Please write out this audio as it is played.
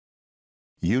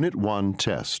Unit 1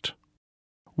 test.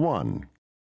 1.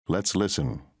 Let's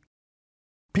listen.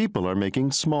 People are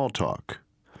making small talk.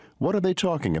 What are they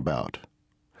talking about?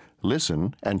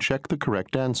 Listen and check the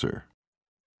correct answer.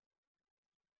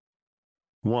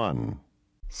 1.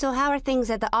 So how are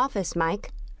things at the office,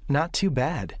 Mike? Not too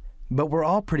bad, but we're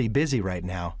all pretty busy right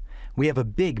now. We have a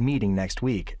big meeting next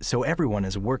week, so everyone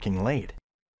is working late.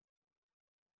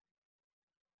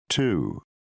 2.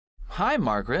 Hi,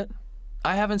 Margaret.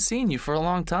 I haven't seen you for a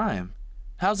long time.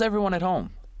 How's everyone at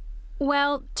home?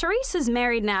 Well, Teresa's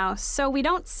married now, so we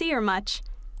don't see her much.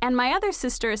 And my other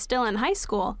sister is still in high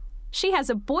school. She has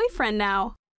a boyfriend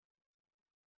now.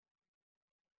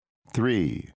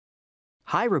 3.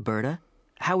 Hi, Roberta.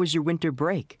 How was your winter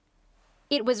break?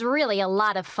 It was really a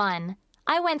lot of fun.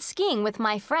 I went skiing with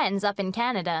my friends up in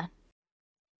Canada.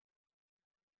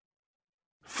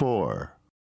 4.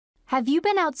 Have you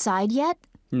been outside yet?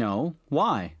 No.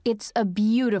 Why? It's a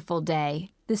beautiful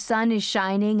day. The sun is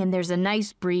shining and there's a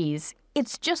nice breeze.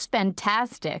 It's just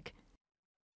fantastic.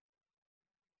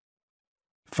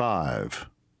 5.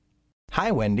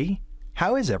 Hi, Wendy.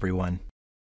 How is everyone?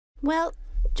 Well,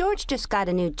 George just got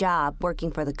a new job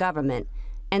working for the government,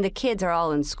 and the kids are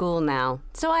all in school now,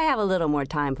 so I have a little more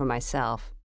time for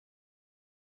myself.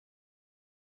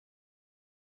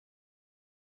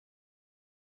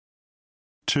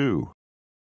 Two.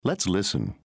 Let's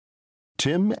listen.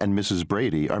 Tim and Mrs.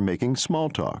 Brady are making small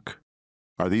talk.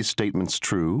 Are these statements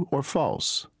true or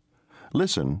false?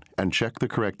 Listen and check the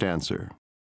correct answer.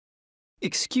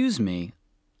 Excuse me,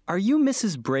 are you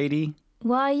Mrs. Brady?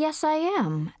 Why, yes, I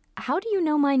am. How do you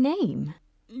know my name?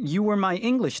 You were my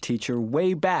English teacher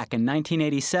way back in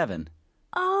 1987.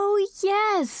 Oh,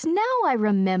 yes, now I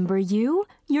remember you.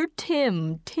 You're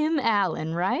Tim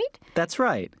Allen, right? That's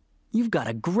right. You've got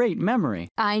a great memory.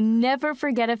 I never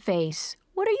forget a face.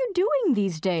 What are you doing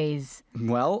these days?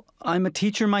 Well, I'm a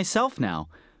teacher myself now.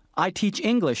 I teach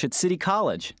English at City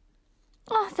College.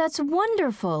 Oh, that's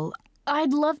wonderful.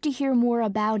 I'd love to hear more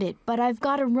about it, but I've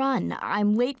got to run.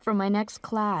 I'm late for my next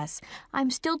class. I'm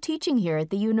still teaching here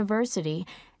at the university.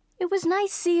 It was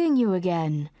nice seeing you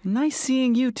again. Nice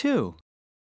seeing you, too.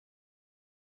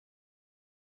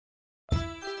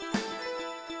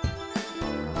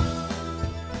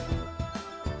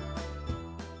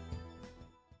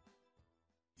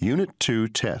 Unit 2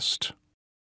 test.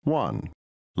 1.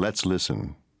 Let's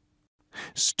listen.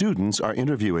 Students are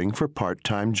interviewing for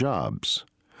part-time jobs.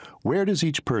 Where does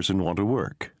each person want to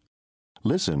work?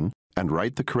 Listen and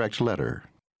write the correct letter.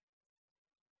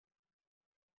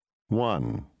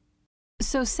 1.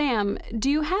 So, Sam, do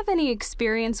you have any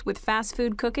experience with fast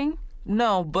food cooking?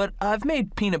 No, but I've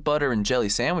made peanut butter and jelly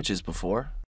sandwiches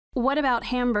before. What about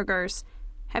hamburgers?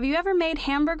 Have you ever made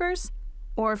hamburgers?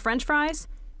 Or French fries?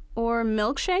 Or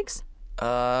milkshakes?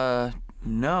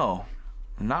 No.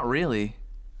 Not really.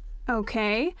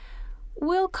 Okay.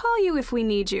 We'll call you if we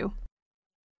need you.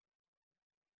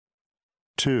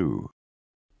 2.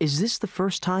 Is this the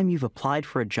first time you've applied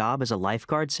for a job as a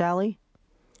lifeguard, Sally?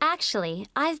 Actually,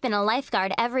 I've been a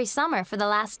lifeguard every summer for the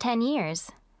last 10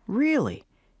 years. Really?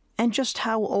 And just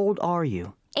how old are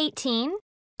you? 18.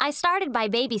 I started by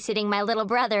babysitting my little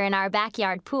brother in our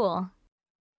backyard pool.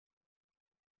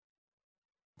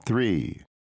 3.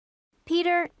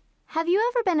 Peter, have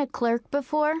you ever been a clerk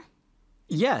before?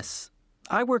 Yes.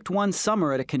 I worked one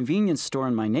summer at a convenience store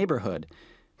in my neighborhood.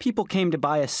 People came to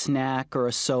buy a snack or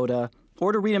a soda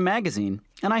or to read a magazine,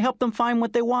 and I helped them find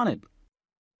what they wanted.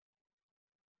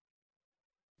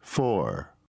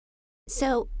 4.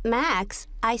 So, Max,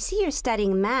 I see you're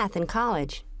studying math in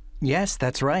college. Yes,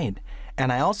 that's right.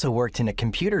 And I also worked in a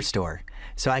computer store,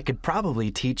 so I could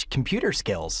probably teach computer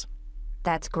skills.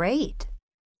 That's great.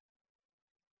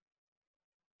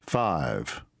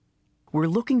 5. We're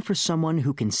looking for someone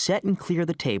who can set and clear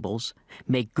the tables,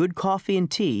 make good coffee and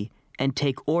tea, and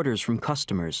take orders from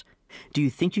customers. Do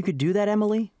you think you could do that,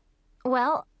 Emily?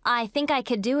 Well, I think I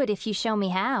could do it if you show me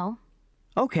how.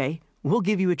 Okay, we'll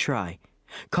give you a try.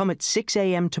 Come at 6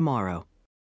 a.m. tomorrow.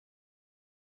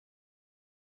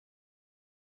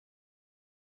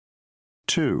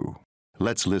 2.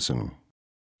 Let's listen.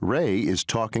 Ray is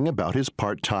talking about his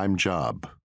part-time job.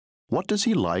 What does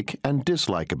he like and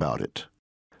dislike about it?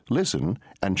 Listen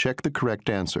and check the correct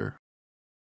answer.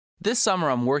 This summer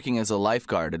I'm working as a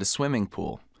lifeguard at a swimming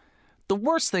pool. The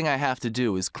worst thing I have to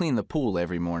do is clean the pool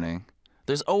every morning.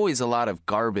 There's always a lot of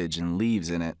garbage and leaves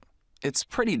in it. It's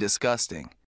pretty disgusting.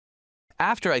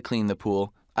 After I clean the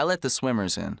pool, I let the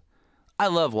swimmers in. I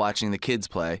love watching the kids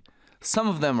play. Some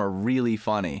of them are really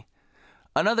funny.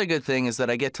 Another good thing is that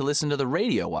I get to listen to the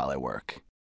radio while I work.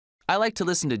 I like to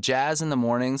listen to jazz in the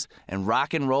mornings and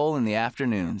rock and roll in the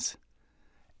afternoons.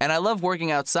 And I love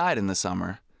working outside in the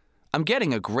summer. I'm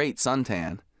getting a great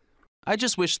suntan. I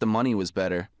just wish the money was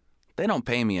better. They don't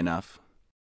pay me enough.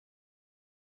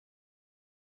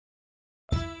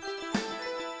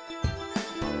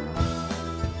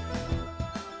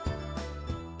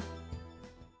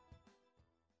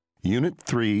 Unit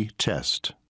 3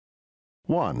 Test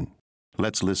 1.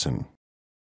 Let's listen.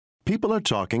 People are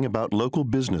talking about local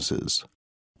businesses.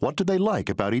 What do they like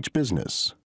about each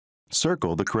business?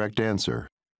 Circle the correct answer.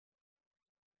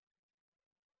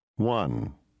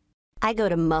 1. I go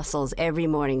to Muscles every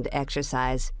morning to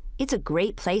exercise. It's a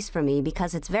great place for me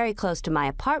because it's very close to my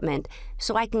apartment,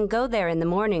 so I can go there in the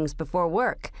mornings before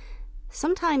work.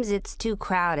 Sometimes it's too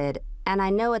crowded, and I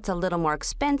know it's a little more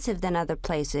expensive than other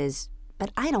places,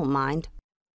 but I don't mind.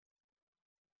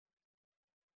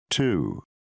 2.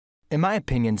 In my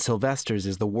opinion, Sylvester's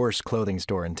is the worst clothing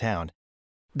store in town.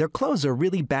 Their clothes are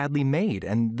really badly made,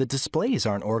 and the displays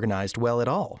aren't organized well at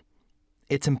all.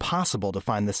 It's impossible to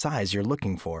find the size you're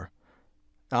looking for.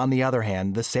 On the other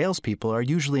hand, the salespeople are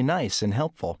usually nice and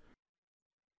helpful.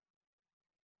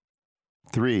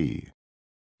 3.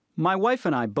 My wife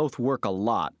and I both work a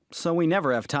lot, so we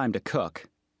never have time to cook.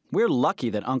 We're lucky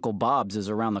that Uncle Bob's is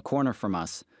around the corner from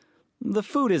us. The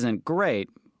food isn't great,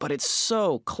 but it's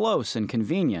so close and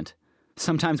convenient.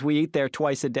 Sometimes we eat there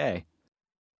twice a day.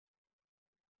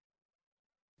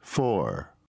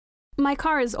 4. My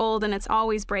car is old and it's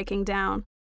always breaking down.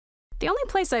 The only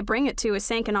place I bring it to is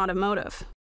Sanken Automotive.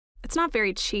 It's not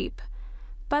very cheap,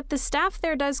 but the staff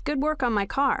there does good work on my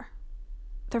car.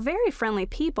 They're very friendly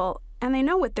people, and they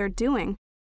know what they're doing.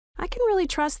 I can really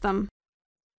trust them.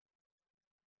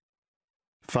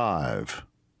 5.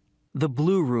 The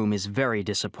Blue Room is very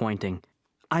disappointing.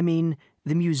 I mean,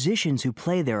 the musicians who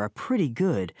play there are pretty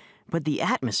good, but the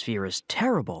atmosphere is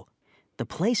terrible. The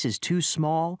place is too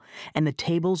small, and the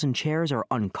tables and chairs are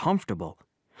uncomfortable.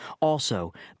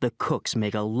 Also, the cooks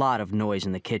make a lot of noise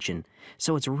in the kitchen,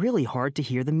 so it's really hard to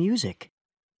hear the music.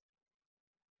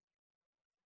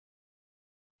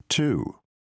 2.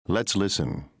 Let's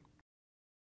listen.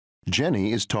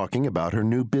 Jenny is talking about her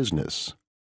new business.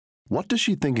 What does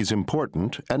she think is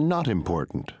important and not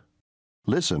important?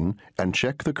 Listen and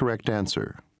check the correct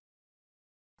answer.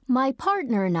 My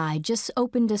partner and I just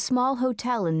opened a small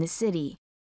hotel in the city.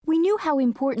 We knew how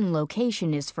important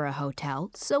location is for a hotel,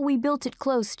 so we built it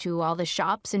close to all the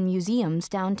shops and museums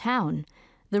downtown.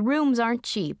 The rooms aren't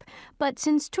cheap, but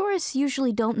since tourists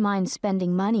usually don't mind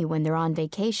spending money when they're on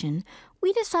vacation,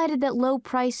 we decided that low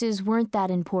prices weren't that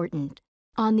important.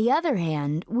 On the other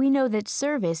hand, we know that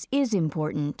service is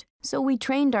important, so we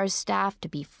trained our staff to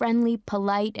be friendly,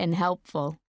 polite, and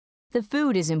helpful. The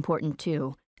food is important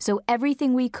too, so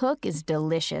everything we cook is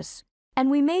delicious.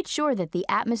 And we made sure that the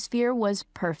atmosphere was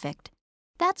perfect.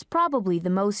 That's probably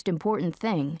the most important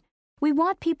thing. We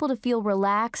want people to feel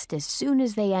relaxed as soon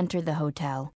as they enter the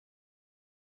hotel.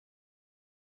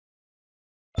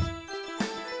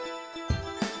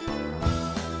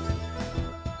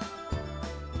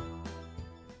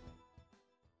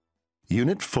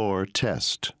 Unit 4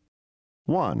 Test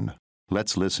 1.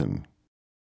 Let's listen.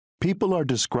 People are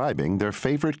describing their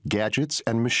favorite gadgets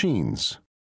and machines.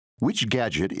 Which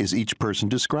gadget is each person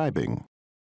describing?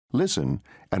 Listen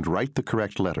and write the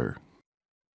correct letter.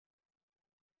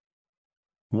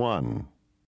 1.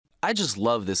 I just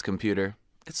love this computer.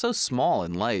 It's so small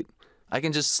and light. I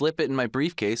can just slip it in my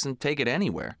briefcase and take it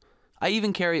anywhere. I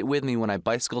even carry it with me when I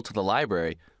bicycle to the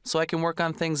library, so I can work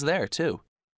on things there, too.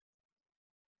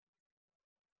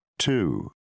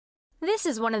 2. This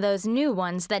is one of those new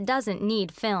ones that doesn't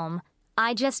need film.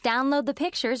 I just download the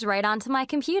pictures right onto my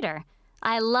computer.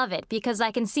 I love it because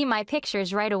I can see my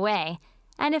pictures right away.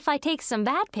 And if I take some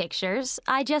bad pictures,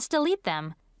 I just delete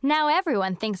them. Now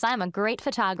everyone thinks I'm a great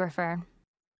photographer.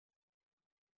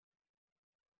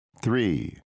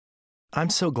 3. I'm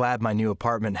so glad my new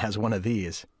apartment has one of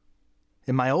these.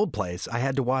 In my old place, I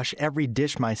had to wash every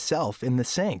dish myself in the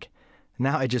sink.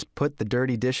 Now I just put the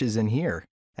dirty dishes in here,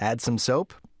 add some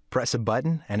soap, press a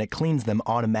button, and it cleans them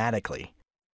automatically.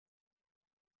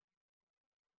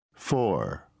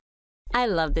 4. I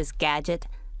love this gadget.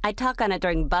 I talk on it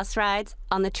during bus rides,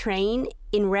 on the train,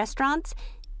 in restaurants,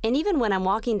 and even when I'm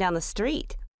walking down the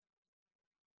street.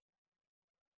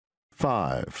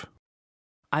 5.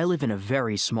 I live in a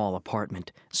very small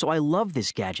apartment, so I love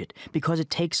this gadget because it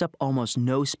takes up almost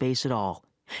no space at all.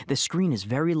 The screen is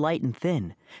very light and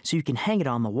thin, so you can hang it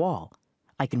on the wall.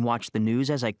 I can watch the news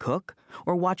as I cook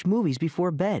or watch movies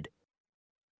before bed.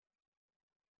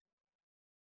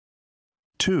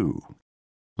 2.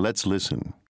 Let's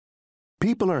listen.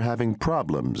 People are having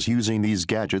problems using these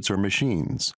gadgets or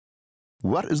machines.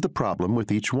 What is the problem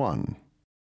with each one?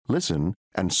 Listen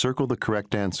and circle the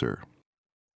correct answer.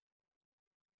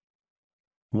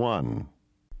 1,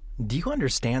 Do you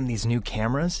understand these new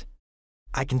cameras?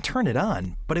 I can turn it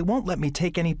on, but it won't let me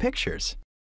take any pictures.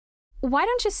 Why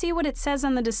don't you see what it says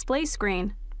on the display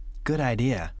screen? Good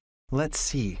idea. Let's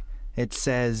see. It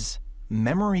says,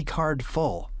 memory card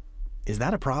full. Is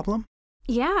that a problem?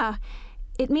 Yeah,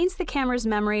 it means the camera's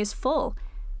memory is full.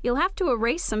 You'll have to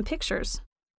erase some pictures.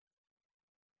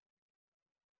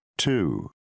 2,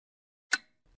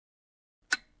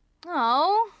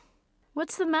 Oh,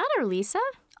 What's the matter, Lisa?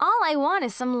 all I want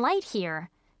is some light here.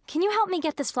 Can you help me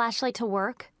get this flashlight to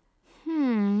work?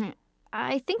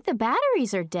 I think the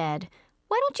batteries are dead.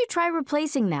 Why don't you try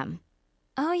replacing them?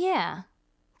 Oh, yeah.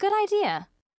 Good idea.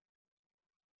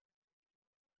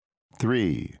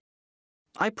 3,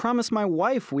 I promised my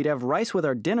wife we'd have rice with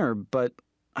our dinner, but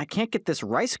I can't get this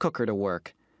rice cooker to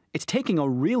work. It's taking a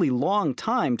really long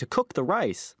time to cook the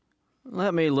rice.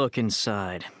 Let me look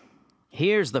inside.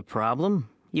 Here's the problem.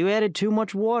 You added too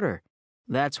much water.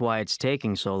 That's why it's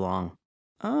taking so long.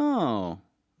 Oh,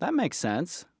 that makes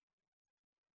sense.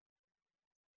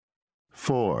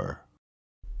 4,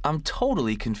 I'm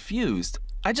totally confused.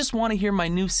 I just want to hear my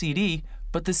new CD,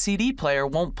 but the CD player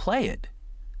won't play it.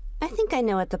 I think I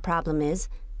know what the problem is.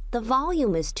 The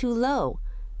volume is too low.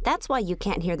 That's why you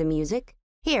can't hear the music.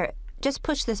 Here, just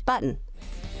push this button.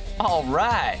 All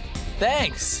right.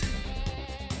 Thanks.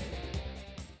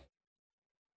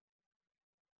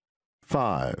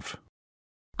 5,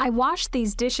 I washed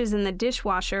these dishes in the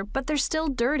dishwasher, but they're still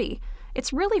dirty.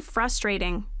 It's really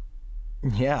frustrating.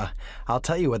 Yeah, I'll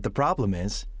tell you what the problem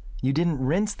is. You didn't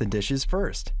rinse the dishes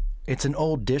first. It's an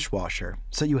old dishwasher,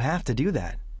 so you have to do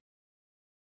that.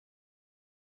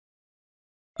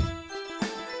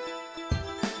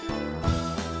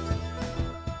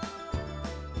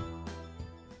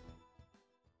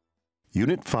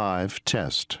 Unit 5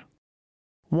 Test.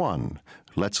 1.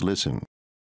 Let's listen.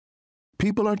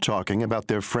 People are talking about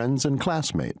their friends and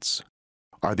classmates.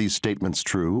 Are these statements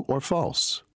true or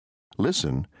false?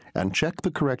 Listen and check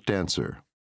the correct answer.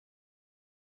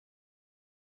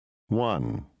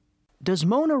 1, Does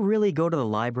Mona really go to the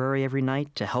library every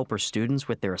night to help her students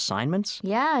with their assignments?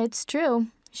 Yeah, it's true.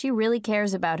 She really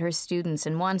cares about her students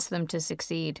and wants them to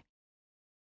succeed.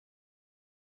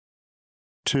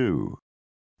 2,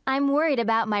 I'm worried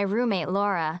about my roommate,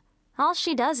 Laura. All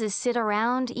she does is sit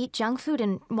around, eat junk food,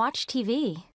 and watch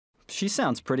TV. She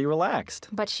sounds pretty relaxed.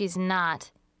 But she's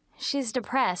not. She's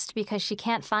depressed because she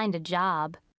can't find a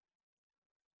job.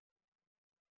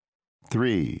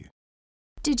 3,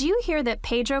 Did you hear that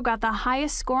Pedro got the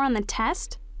highest score on the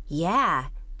test? Yeah,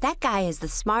 that guy is the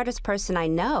smartest person I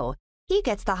know. He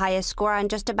gets the highest score on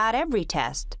just about every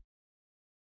test.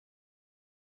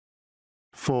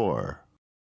 4,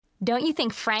 Don't you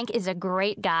think Frank is a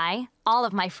great guy? All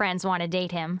of my friends want to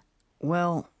date him.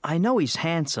 Well, I know he's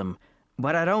handsome,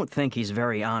 but I don't think he's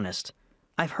very honest.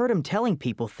 I've heard him telling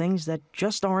people things that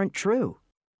just aren't true.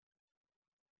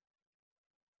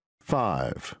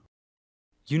 5,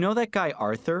 You know that guy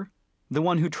Arthur? The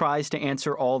one who tries to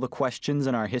answer all the questions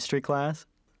in our history class?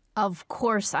 Of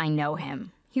course I know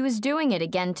him. He was doing it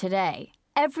again today.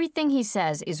 Everything he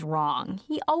says is wrong.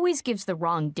 He always gives the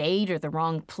wrong date or the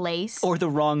wrong place. Or the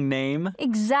wrong name?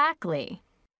 Exactly.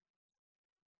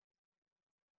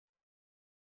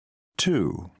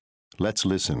 2. Let's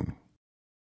listen.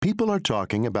 People are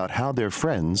talking about how their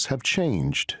friends have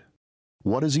changed.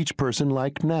 What is each person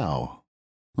like now?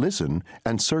 Listen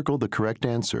and circle the correct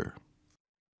answer.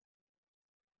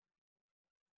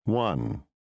 1,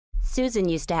 Susan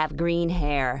used to have green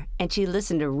hair, and she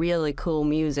listened to really cool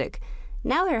music.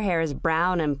 Now her hair is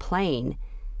brown and plain.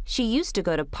 She used to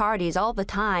go to parties all the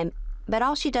time, but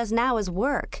all she does now is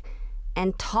work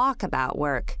and talk about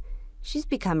work. She's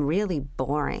become really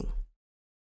boring.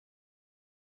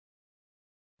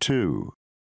 2,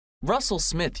 Russell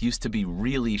Smith used to be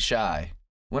really shy.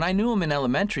 When I knew him in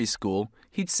elementary school,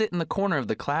 he'd sit in the corner of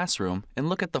the classroom and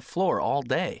look at the floor all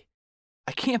day.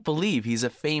 I can't believe he's a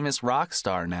famous rock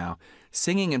star now,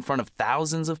 singing in front of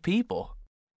thousands of people.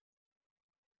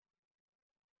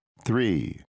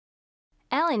 3,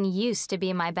 Ellen used to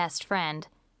be my best friend.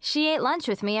 She ate lunch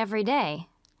with me every day.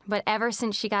 But ever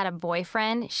since she got a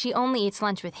boyfriend, she only eats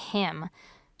lunch with him.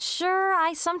 Sure,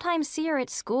 I sometimes see her at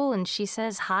school and she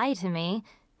says hi to me,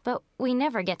 but we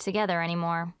never get together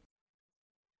anymore.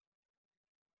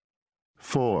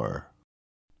 4,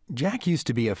 Jack used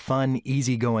to be a fun,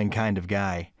 easygoing kind of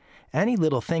guy. Any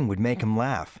little thing would make him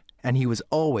laugh, and he was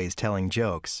always telling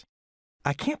jokes.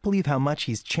 I can't believe how much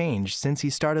he's changed since he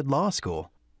started law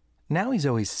school. Now he's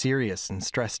always serious and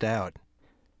stressed out.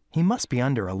 He must be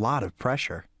under a lot of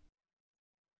pressure.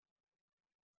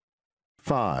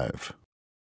 5.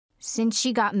 Since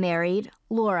she got married,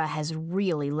 Laura has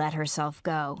really let herself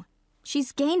go.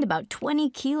 She's gained about 20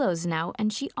 kilos now,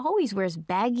 and she always wears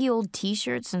baggy old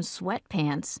t-shirts and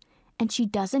sweatpants. And she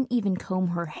doesn't even comb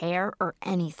her hair or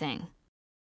anything.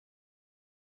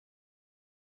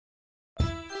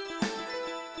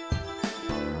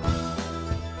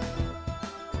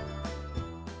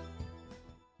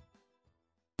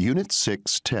 Unit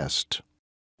 6 test.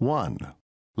 1.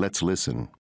 Let's listen.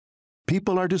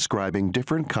 People are describing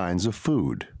different kinds of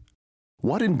food.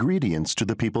 What ingredients do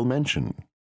the people mention?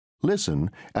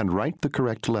 Listen and write the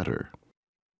correct letter.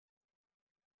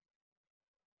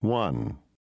 1.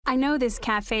 I know this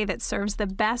cafe that serves the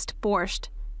best borscht.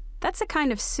 That's a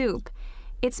kind of soup.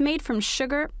 It's made from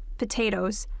sugar,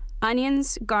 potatoes,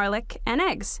 onions, garlic, and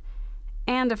eggs.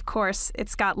 And, of course,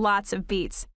 it's got lots of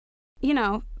beets. You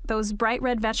know, those bright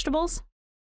red vegetables?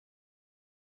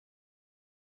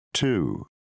 2.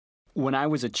 When I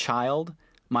was a child,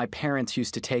 my parents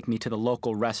used to take me to the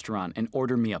local restaurant and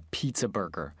order me a pizza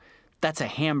burger. That's a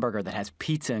hamburger that has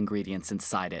pizza ingredients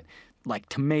inside it, like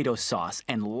tomato sauce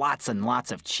and lots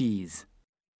of cheese.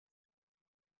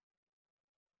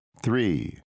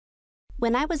 3.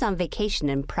 When I was on vacation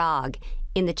in Prague,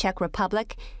 in the Czech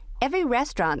Republic, every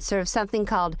restaurant serves something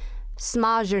called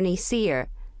smažený sír.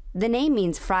 The name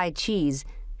means fried cheese,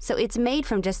 so it's made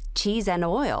from just cheese and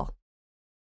oil.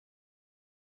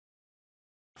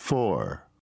 4.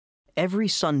 Every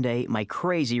Sunday, my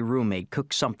crazy roommate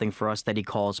cooks something for us that he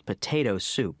calls potato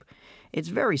soup. It's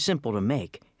very simple to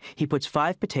make. He puts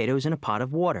 5 potatoes in a pot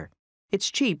of water.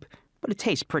 It's cheap, but it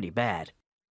tastes pretty bad.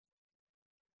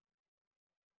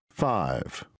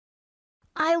 5.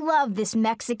 I love this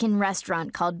Mexican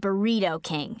restaurant called Burrito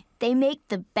King. They make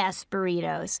the best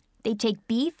burritos. They take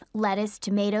beef, lettuce,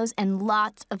 tomatoes, and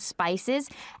lots of spices,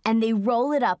 and they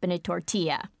roll it up in a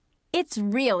tortilla. It's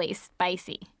really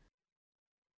spicy.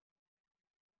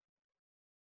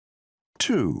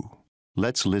 2.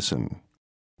 Let's listen.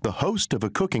 The host of a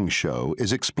cooking show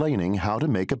is explaining how to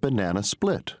make a banana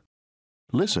split.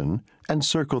 Listen and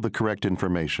circle the correct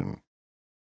information.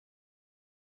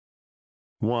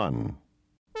 1.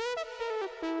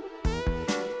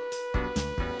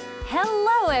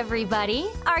 Hello, everybody.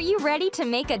 Are you ready to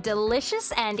make a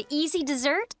delicious and easy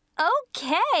dessert?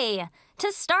 Okay.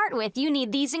 To start with, you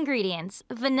need these ingredients: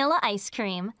 vanilla ice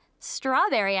cream,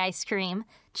 strawberry ice cream,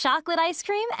 chocolate ice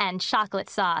cream, and chocolate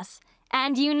sauce.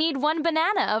 And you need 1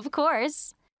 banana, of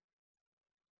course.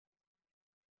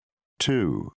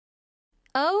 2.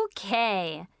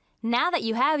 Okay. Now that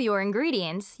you have your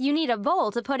ingredients, you need a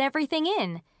bowl to put everything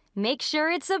in. Make sure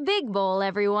it's a big bowl,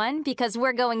 everyone, because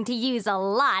we're going to use a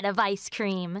lot of ice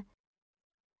cream.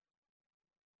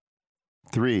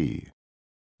 3.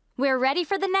 We're ready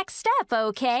for the next step,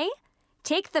 okay?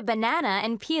 Take the banana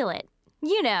and peel it.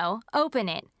 You know, open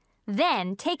it.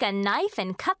 Then take a knife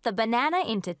and cut the banana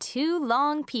into 2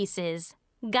 long pieces.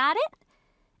 Got it?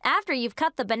 After you've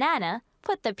cut the banana,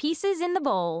 put the pieces in the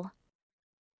bowl.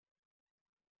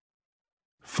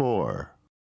 4.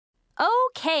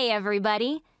 Okay,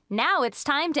 everybody. Now it's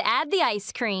time to add the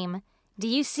ice cream. Do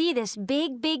you see this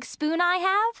big spoon I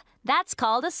have? That's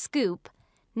called a scoop.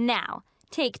 Now,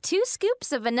 take 2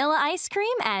 scoops of vanilla ice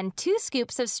cream and 2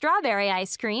 scoops of strawberry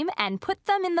ice cream and put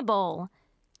them in the bowl.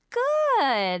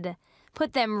 Good!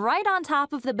 Put them right on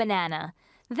top of the banana.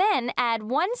 Then add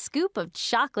 1 scoop of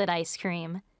chocolate ice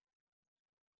cream.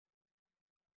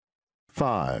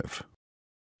 5.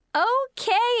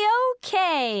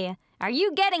 Okay. Are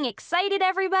you getting excited,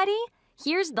 everybody?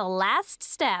 Here's the last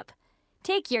step.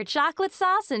 Take your chocolate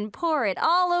sauce and pour it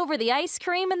all over the ice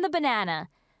cream and the banana.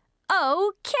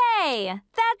 Okay,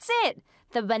 that's it.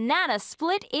 The banana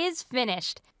split is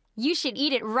finished. You should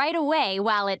eat it right away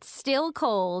while it's still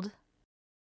cold.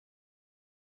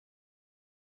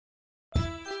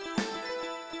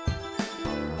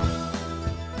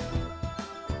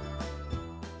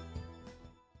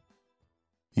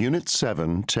 Unit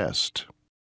 7 test.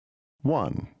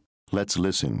 1. Let's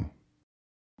listen.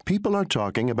 People are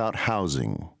talking about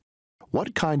housing.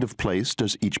 What kind of place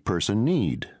does each person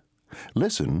need?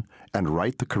 Listen and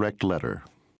write the correct letter.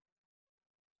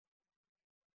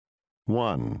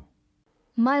 1.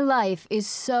 My life is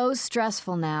so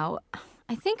stressful now.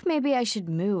 I think maybe I should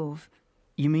move.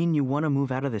 You mean you want to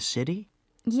move out of the city?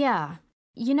 Yeah.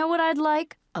 You know what I'd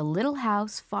like? A little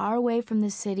house far away from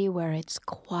the city where it's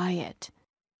quiet.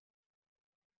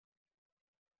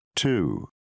 2.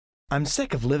 I'm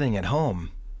sick of living at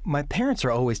home. My parents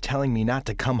are always telling me not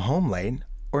to come home late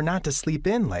or not to sleep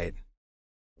in late.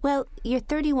 Well, you're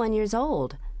 31 years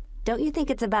old. Don't you think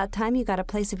it's about time you got a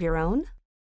place of your own?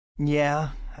 Yeah,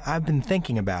 I've been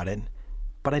thinking about it.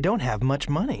 but I don't have much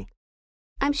money.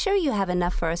 I'm sure you have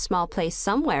enough for a small place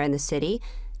somewhere in the city.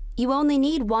 You only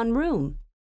need one room.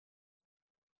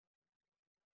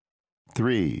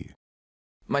 3.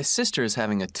 My sister is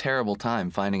having a terrible time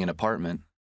finding an apartment.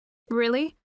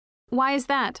 Really? Why is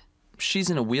that? She's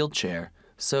in a wheelchair,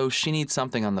 so she needs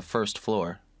something on the first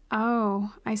floor.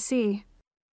 Oh, I see.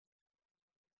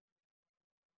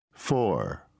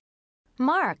 4.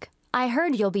 Mark, I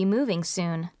heard you'll be moving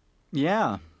soon.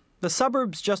 Yeah, the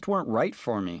suburbs just weren't right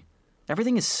for me.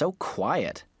 Everything is so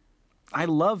quiet. I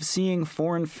love seeing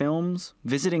foreign films,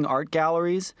 visiting art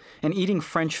galleries, and eating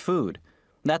French food.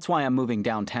 That's why I'm moving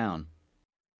downtown.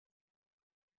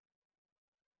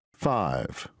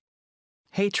 5.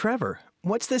 Hey, Trevor,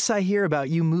 what's this I hear about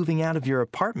you moving out of your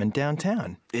apartment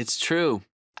downtown? It's true.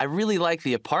 I really like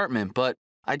the apartment, but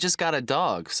I just got a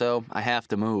dog, so I have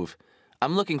to move.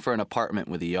 I'm looking for an apartment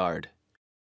with a yard.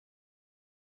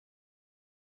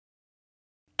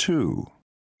 2.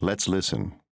 Let's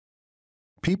listen.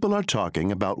 People are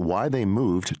talking about why they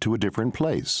moved to a different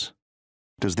place.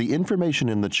 Does the information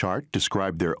in the chart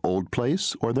describe their old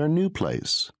place or their new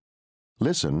place?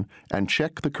 Listen and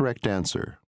check the correct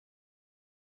answer.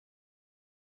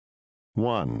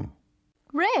 1.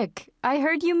 Rick, I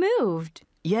heard you moved.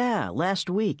 Yeah, last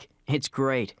week. It's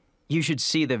great. You should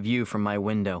see the view from my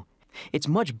window. It's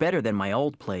much better than my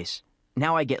old place.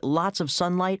 Now I get lots of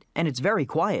sunlight, and it's very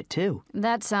quiet, too.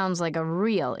 That sounds like a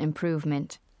real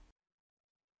improvement.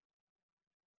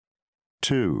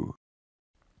 2.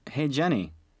 Hey,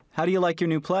 Jenny, how do you like your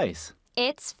new place?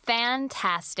 It's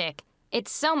fantastic.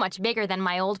 It's so much bigger than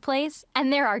my old place,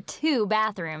 and there are 2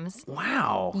 bathrooms.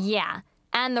 Wow. Yeah,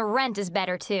 and the rent is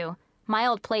better, too. My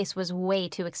old place was way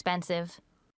too expensive.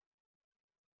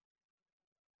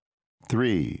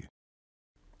 3.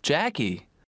 Jackie,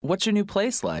 what's your new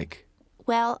place like?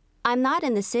 Well, I'm not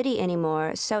in the city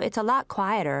anymore, so it's a lot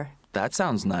quieter. That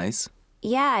sounds nice.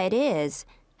 Yeah, it is.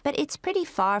 But it's pretty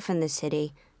far from the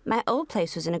city. My old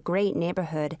place was in a great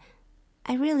neighborhood.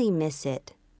 I really miss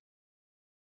it.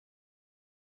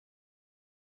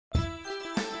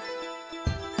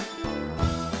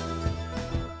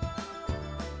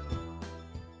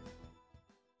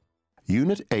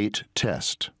 Unit 8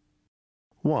 Test.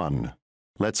 1.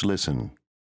 Let's listen.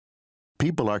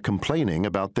 People are complaining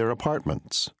about their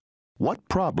apartments. What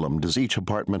problem does each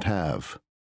apartment have?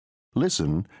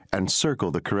 Listen and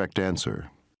circle the correct answer.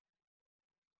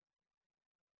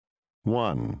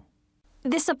 1.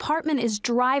 This apartment is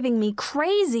driving me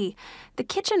crazy. The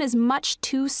kitchen is much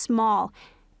too small.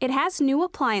 It has new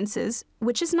appliances,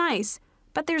 which is nice,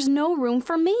 but there's no room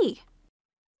for me.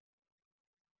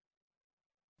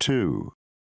 2.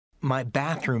 My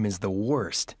bathroom is the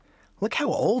worst. Look how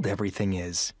old everything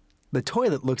is. The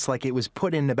toilet looks like it was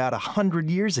put in about 100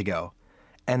 years ago.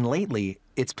 And lately,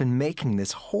 it's been making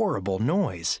this horrible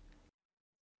noise.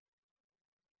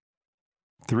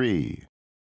 3.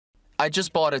 I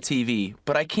just bought a TV,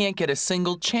 but I can't get a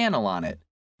single channel on it.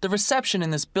 The reception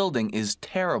in this building is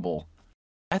terrible.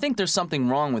 I think there's something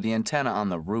wrong with the antenna on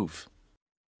the roof.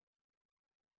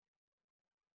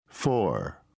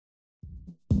 4.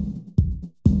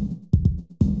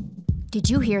 Did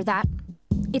you hear that?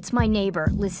 It's my neighbor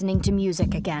listening to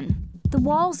music again. The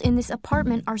walls in this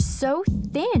apartment are so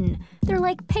thin. They're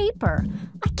like paper.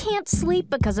 I can't sleep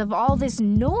because of all this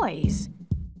noise.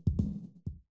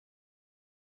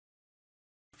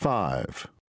 5.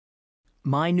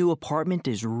 My new apartment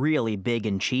is really big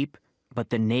and cheap, but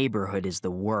the neighborhood is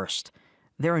the worst.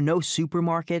 There are no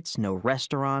supermarkets, no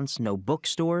restaurants, no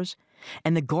bookstores,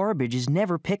 and the garbage is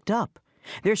never picked up.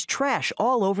 There's trash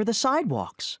all over the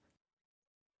sidewalks.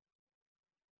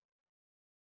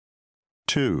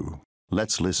 2.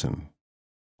 Let's listen.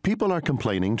 People are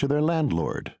complaining to their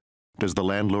landlord. Does the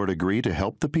landlord agree to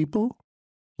help the people?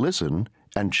 Listen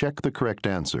and check the correct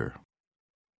answer.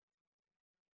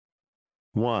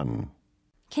 1.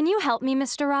 Can you help me,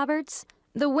 Mr. Roberts?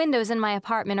 The windows in my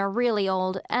apartment are really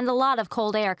old, and a lot of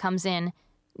cold air comes in.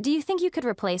 Do you think you could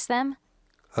replace them?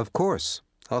 Of course.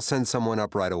 I'll send someone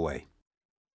up right away.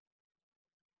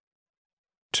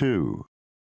 2.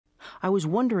 I was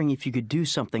wondering if you could do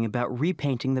something about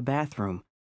repainting the bathroom.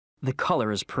 The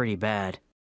color is pretty bad.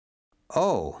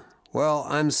 Oh, well,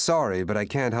 I'm sorry, but I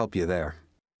can't help you there.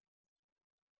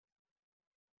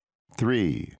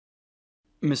 3.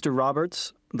 Mr.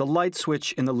 Roberts, the light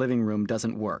switch in the living room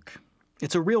doesn't work.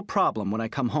 It's a real problem when I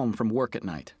come home from work at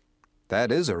night.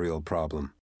 That is a real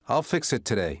problem. I'll fix it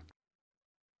today.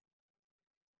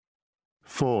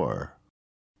 4.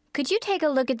 Could you take a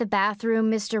look at the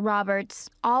bathroom, Mr. Roberts?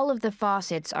 All of the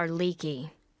faucets are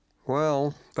leaky.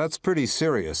 Well, that's pretty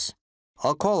serious.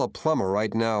 I'll call a plumber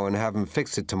right now and have him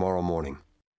fix it tomorrow morning.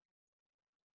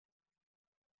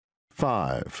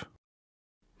 5.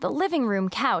 The living room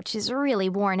couch is really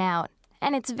worn out,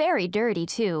 and it's very dirty,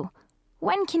 too.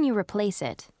 When can you replace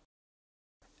it?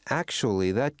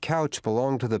 Actually, that couch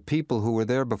belonged to the people who were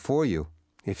there before you.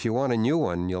 If you want a new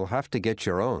one, you'll have to get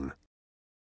your own.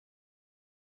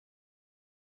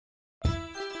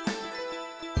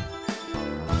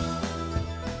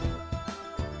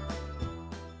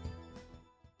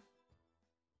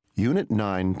 Unit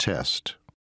 9 test.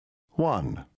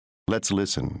 1. Let's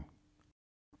listen.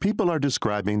 People are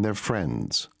describing their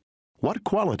friends. What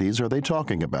qualities are they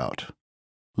talking about?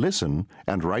 Listen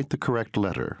and write the correct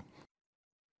letter.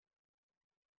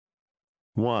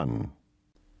 1.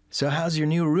 So how's your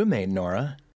new roommate,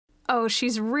 Nora? Oh,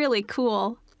 she's really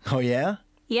cool. Oh, yeah?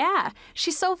 Yeah,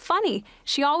 she's so funny.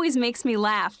 She always makes me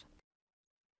laugh.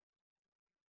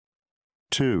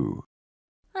 2.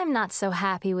 I'm not so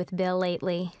happy with Bill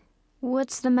lately.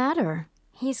 What's the matter?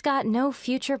 He's got no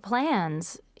future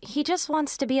plans. He just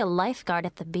wants to be a lifeguard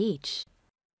at the beach.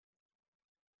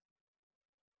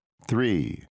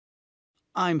 3.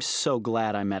 I'm so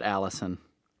glad I met Allison.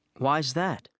 Why's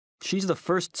that? She's the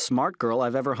first smart girl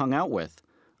I've ever hung out with.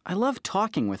 I love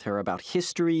talking with her about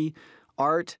history,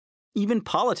 art, even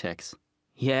politics.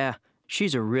 Yeah,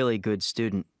 she's a really good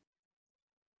student.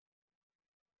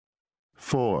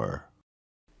 4.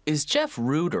 Is Jeff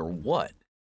rude or what?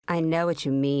 I know what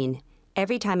you mean.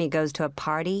 Every time he goes to a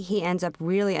party, he ends up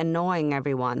really annoying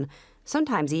everyone.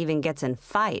 Sometimes he even gets in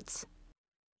fights.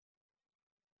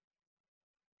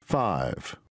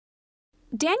 5.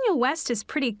 Daniel West is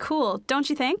pretty cool, don't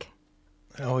you think?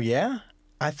 Oh, yeah?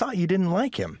 I thought you didn't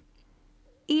like him.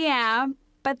 Yeah,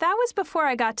 but that was before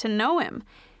I got to know him.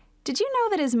 Did you know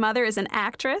that his mother is an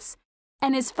actress?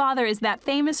 And his father is that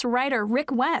famous writer Rick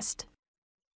West.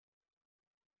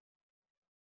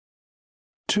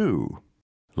 2.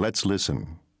 Let's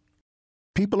listen.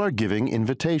 People are giving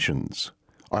invitations.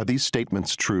 Are these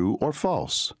statements true or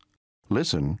false?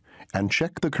 Listen and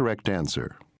check the correct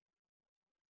answer.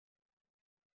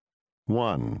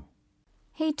 1.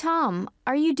 Hey, Tom,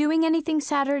 are you doing anything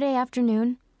Saturday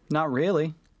afternoon? Not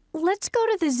really. Let's go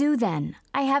to the zoo then.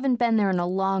 I haven't been there in a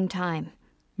long time.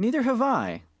 Neither have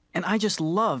I. And I just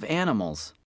love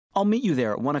animals. I'll meet you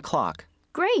there at 1 o'clock.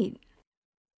 Great.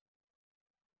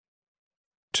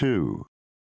 2.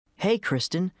 Hey,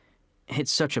 Kristen.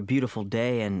 It's such a beautiful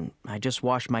day, and I just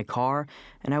washed my car,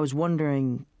 and I was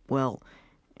wondering, well,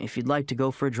 if you'd like to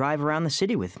go for a drive around the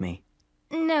city with me.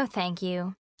 No, thank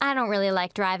you. I don't really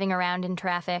like driving around in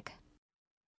traffic.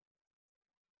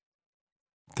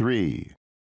 3.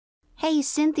 Hey,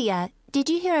 Cynthia, did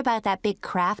you hear about that big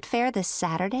craft fair this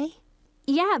Saturday?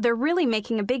 Yeah, they're really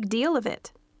making a big deal of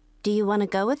it. Do you want to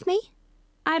go with me?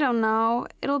 I don't know.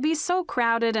 It'll be so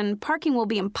crowded and parking will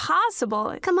be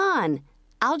impossible. Come on.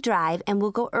 I'll drive and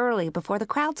we'll go early before the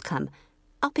crowds come.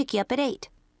 I'll pick you up at 8.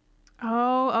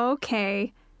 Oh,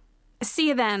 okay. See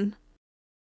you then.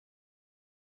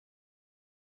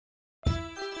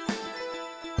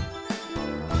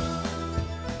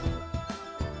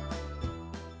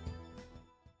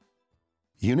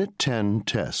 Unit 10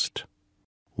 test.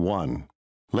 1.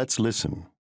 Let's listen.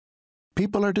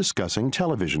 People are discussing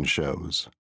television shows.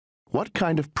 What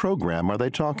kind of program are they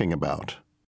talking about?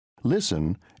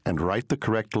 Listen and write the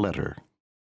correct letter.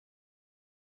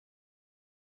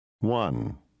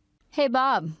 1. Hey,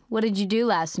 Bob, what did you do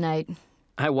last night?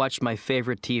 I watched my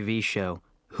favorite TV show,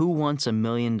 Who Wants $1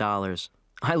 Million?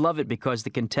 I love it because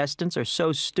the contestants are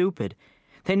so stupid.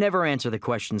 They never answer the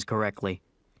questions correctly.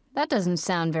 That doesn't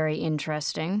sound very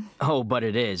interesting. Oh, but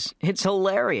it is. It's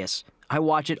hilarious. I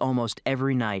watch it almost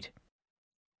every night.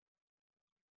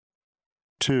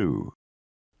 2.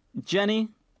 Jenny,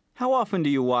 how often do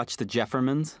you watch The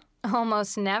Jeffermans?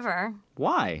 Almost never.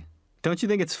 Why? Don't you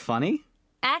think it's funny?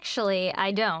 Actually,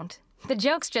 I don't. The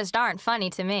jokes just aren't funny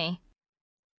to me.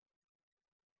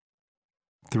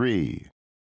 3.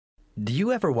 Do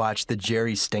you ever watch the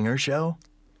Jerry Stinger Show?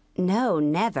 No,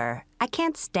 never. I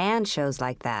can't stand shows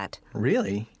like that.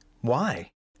 Really? Why?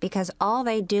 Because all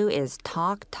they do is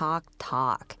talk, talk,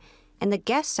 talk. And the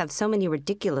guests have so many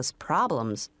ridiculous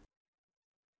problems.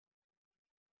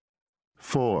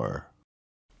 4.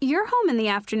 You're home in the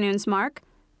afternoons, Mark.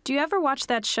 Do you ever watch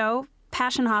that show,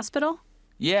 Passion Hospital?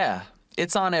 Yeah,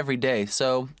 it's on every day,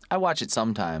 so I watch it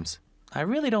sometimes. I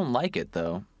really don't like it,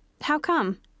 though. How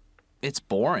come? It's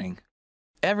boring.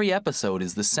 Every episode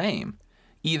is the same.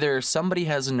 Either somebody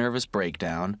has a nervous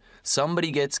breakdown,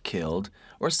 somebody gets killed,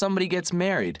 or somebody gets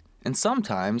married, and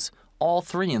sometimes all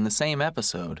three in the same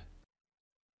episode.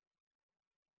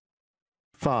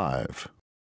 5.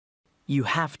 You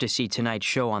have to see tonight's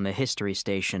show on the History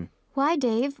Station. Why,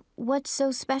 Dave? What's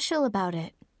so special about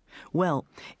it? Well,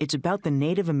 it's about the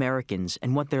Native Americans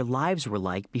and what their lives were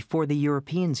like before the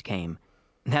Europeans came.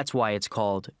 That's why it's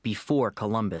called Before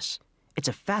Columbus. It's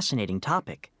a fascinating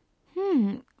topic.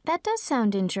 That does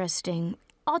sound interesting.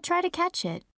 I'll try to catch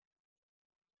it.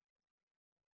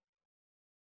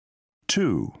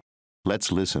 2.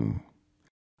 Let's listen.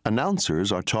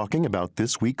 Announcers are talking about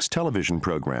this week's television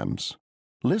programs.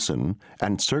 Listen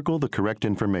and circle the correct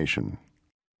information.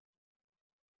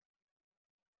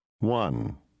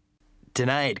 1.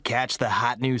 Tonight, catch the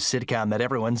hot new sitcom that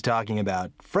everyone's talking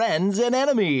about, Friends and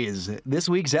Enemies. This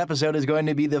week's episode is going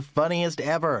to be the funniest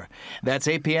ever. That's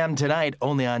 8 p.m. tonight,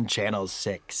 only on Channel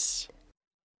 6.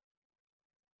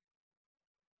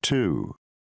 2.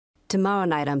 Tomorrow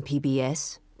night on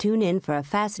PBS, tune in for a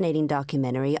fascinating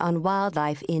documentary on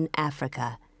wildlife in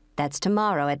Africa. That's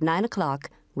tomorrow at 9 o'clock,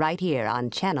 right here on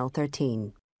Channel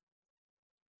 13.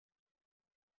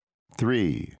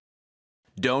 3.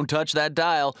 Don't touch that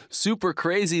dial. Super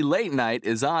Crazy Late Night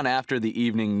is on after the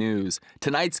evening news.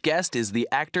 Tonight's guest is the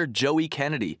actor Joey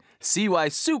Kennedy. See why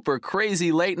Super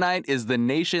Crazy Late Night is the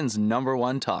nation's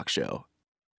 #1 talk show.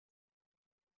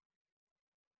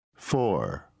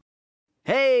 4.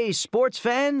 Hey, sports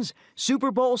fans!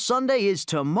 Super Bowl Sunday is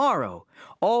tomorrow.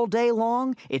 All day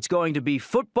long, it's going to be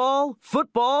football,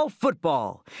 football,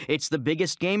 football. It's the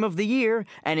biggest game of the year,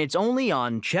 and it's only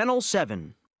on Channel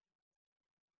 7.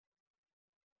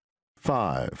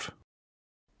 5.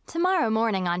 Tomorrow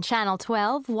morning on Channel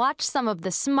 12, watch some of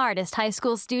the smartest high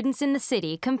school students in the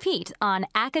city compete on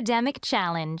Academic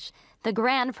Challenge. The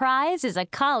grand prize is a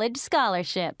college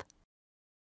scholarship.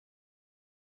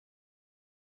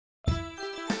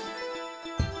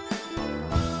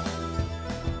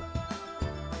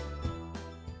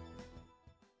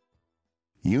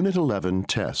 Unit 11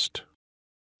 test.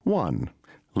 1.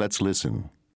 Let's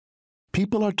listen.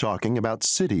 People are talking about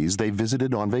cities they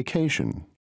visited on vacation.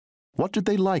 What did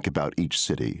they like about each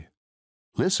city?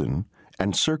 Listen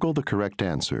and circle the correct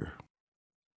answer.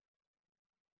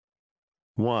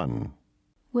 1.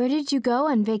 Where did you go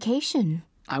on vacation?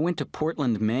 I went to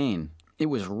Portland, Maine. It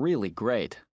was really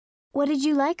great. What did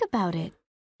you like about it?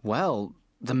 Well,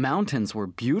 the mountains were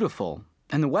beautiful,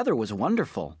 and the weather was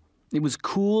wonderful. It was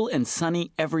cool and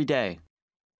sunny every day.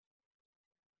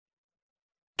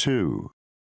 2.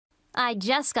 I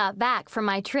just got back from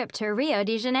my trip to Rio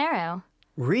de Janeiro.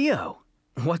 Rio?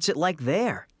 What's it like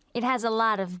there? It has a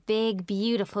lot of big,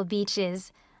 beautiful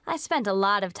beaches. I spent a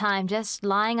lot of time just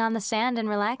lying on the sand and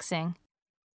relaxing.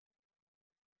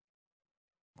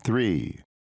 3.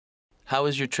 How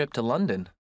was your trip to London?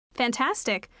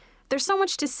 Fantastic. There's so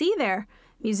much to see there.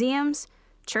 Museums,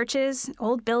 churches,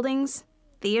 old buildings,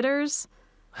 theaters.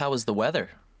 How was the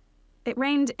weather? It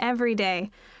rained every day.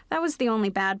 That was the only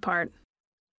bad part.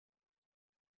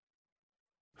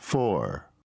 4.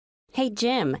 Hey,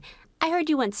 Jim, I heard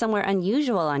you went somewhere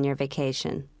unusual on your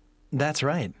vacation. That's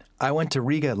right. I went to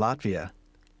Riga, Latvia.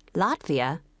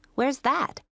 Latvia? Where's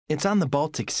that? It's on the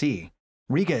Baltic Sea.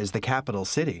 Riga is the capital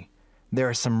city. There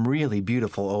are some really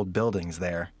beautiful old buildings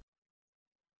there.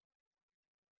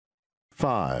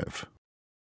 5.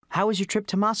 How was your trip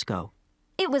to Moscow?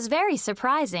 It was very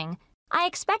surprising. I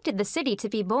expected the city to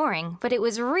be boring, but it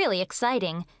was really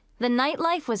exciting. The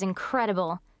nightlife was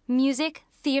incredible. Music,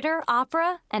 theater,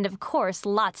 opera, and of course,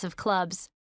 lots of clubs.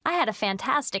 I had a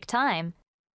fantastic time.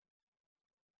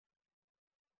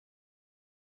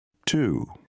 2.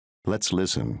 Let's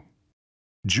listen.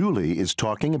 Julie is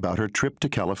talking about her trip to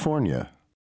California.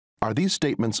 Are these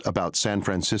statements about San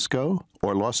Francisco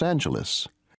or Los Angeles?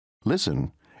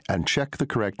 Listen and check the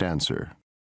correct answer.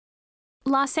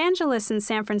 Los Angeles and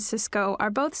San Francisco are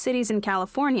both cities in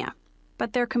California,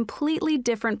 but they're completely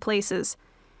different places.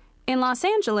 In Los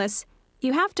Angeles,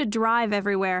 you have to drive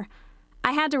everywhere.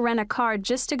 I had to rent a car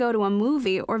just to go to a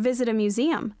movie or visit a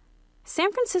museum.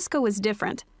 San Francisco is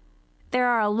different. There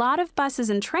are a lot of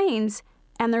buses and trains,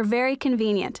 and they're very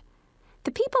convenient.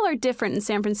 The people are different in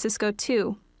San Francisco,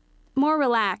 too. More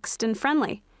relaxed and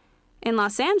friendly. In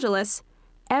Los Angeles,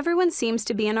 everyone seems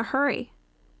to be in a hurry.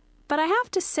 But I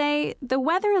have to say, the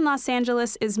weather in Los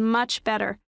Angeles is much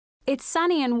better. It's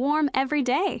sunny and warm every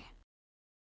day.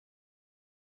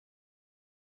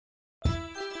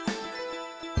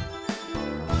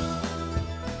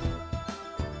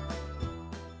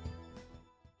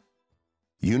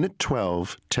 Unit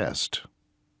 12 test.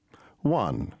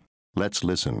 1. Let's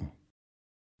listen.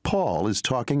 Paul is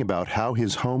talking about how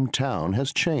his hometown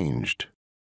has changed.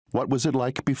 What was it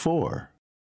like before?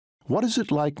 What is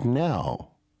it like now?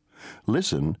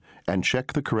 Listen and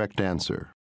check the correct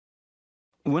answer.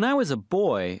 When I was a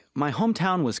boy, my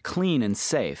hometown was clean and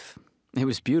safe. It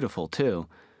was beautiful, too.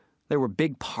 There were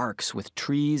big parks with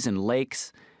trees and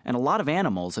lakes, and a lot of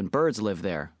animals and birds live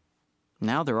there.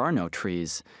 Now there are no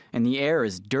trees, and the air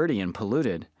is dirty and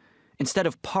polluted. Instead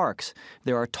of parks,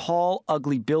 there are tall,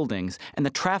 ugly buildings, and the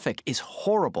traffic is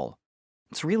horrible.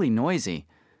 It's really noisy.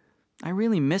 I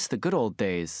really miss the good old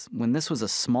days when this was a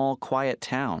small, quiet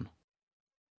town.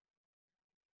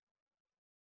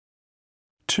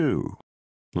 2.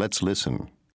 Let's listen.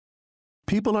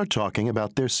 People are talking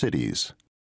about their cities.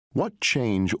 What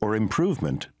change or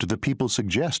improvement do the people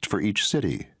suggest for each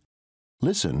city?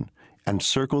 Listen and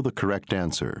circle the correct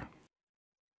answer.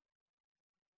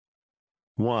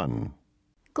 1.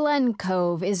 Glen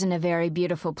Cove isn't a very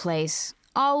beautiful place.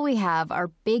 All we have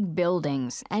are big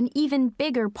buildings and even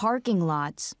bigger parking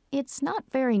lots. It's not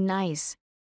very nice.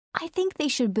 I think they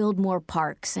should build more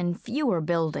parks and fewer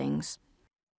buildings.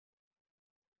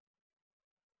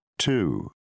 2.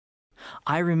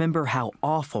 I remember how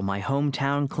awful my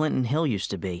hometown Clinton Hill used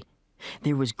to be.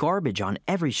 There was garbage on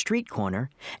every street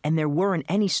corner, and there weren't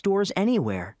any stores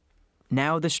anywhere.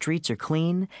 Now the streets are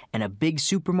clean, and a big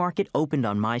supermarket opened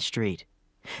on my street.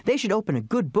 They should open a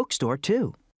good bookstore,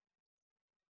 too.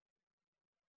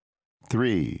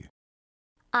 3.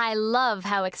 I love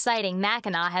how exciting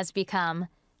Mackinac has become.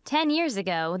 10 years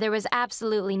ago, there was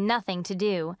absolutely nothing to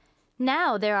do.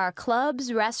 Now there are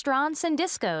clubs, restaurants, and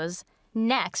discos.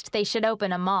 Next, they should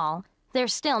open a mall.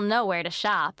 There's still nowhere to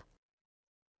shop.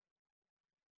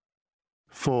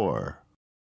 4.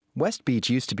 West Beach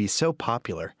used to be so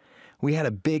popular. We had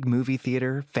a big movie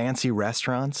theater, fancy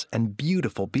restaurants, and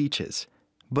beautiful beaches.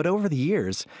 But over the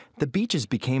years, the beaches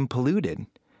became polluted.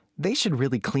 They should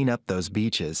really clean up those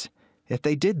beaches. If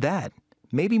they did that,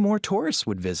 maybe more tourists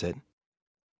would visit.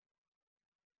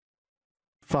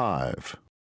 5.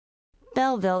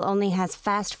 Belleville only has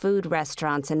fast food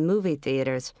restaurants and movie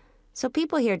theaters, so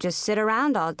people here just sit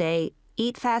around all day,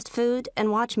 eat fast food,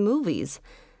 and watch movies.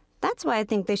 That's why I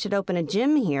think they should open a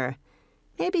gym here.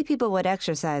 Maybe people would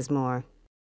exercise more.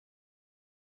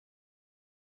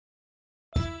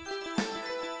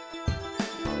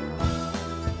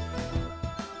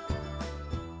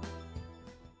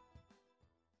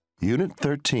 Unit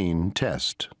 13,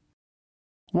 Test.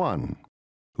 1.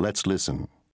 Let's listen.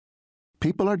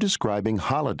 People are describing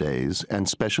holidays and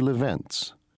special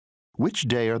events. Which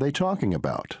day are they talking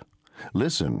about?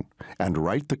 Listen and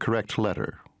write the correct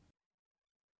letter.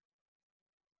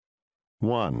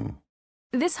 1.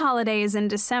 This holiday is in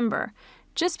December,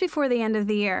 just before the end of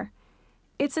the year.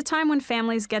 It's a time when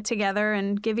families get together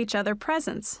and give each other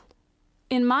presents.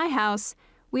 In my house,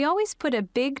 we always put a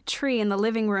big tree in the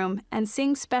living room and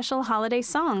sing special holiday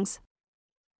songs.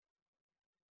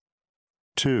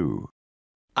 2.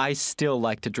 I still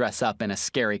like to dress up in a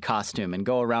scary costume and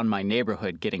go around my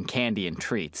neighborhood getting candy and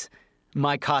treats.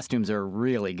 My costumes are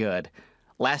really good.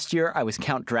 Last year, I was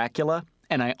Count Dracula,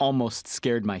 and I almost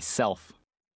scared myself.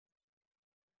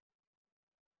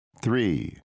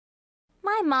 3.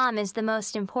 My mom is the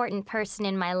most important person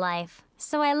in my life,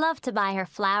 so I love to buy her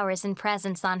flowers and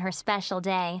presents on her special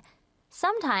day.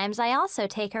 Sometimes I also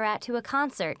take her out to a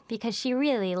concert because she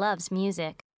really loves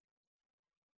music.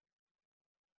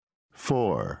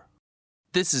 4.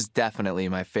 This is definitely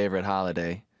my favorite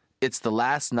holiday. It's the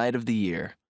last night of the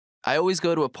year. I always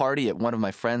go to a party at one of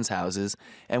my friends' houses,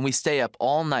 and we stay up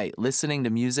all night listening to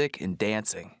music and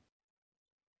dancing.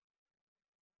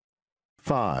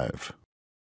 5.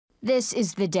 This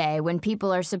is the day when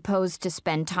people are supposed to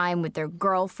spend time with their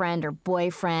girlfriend or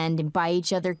boyfriend and buy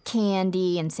each other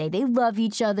candy and say they love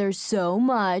each other so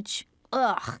much.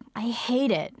 Ugh, I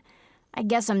hate it. I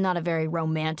guess I'm not a very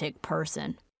romantic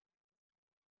person.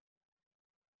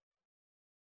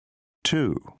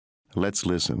 2. Let's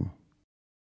listen.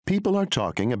 People are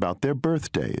talking about their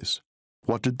birthdays.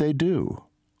 What did they do?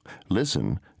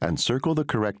 Listen and circle the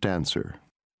correct answer.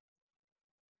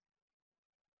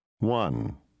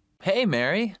 1. Hey,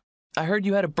 Mary. I heard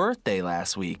you had a birthday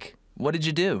last week. What did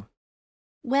you do?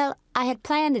 Well, I had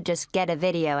planned to just get a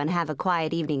video and have a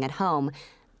quiet evening at home,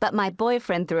 but my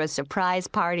boyfriend threw a surprise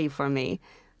party for me.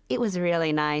 It was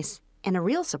really nice, and a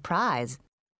real surprise.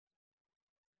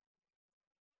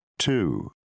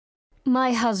 2.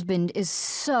 My husband is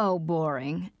so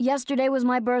boring. Yesterday was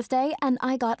my birthday, and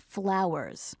I got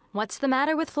flowers. What's the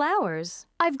matter with flowers?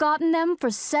 I've gotten them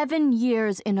for 7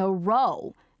 years in a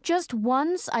row. Just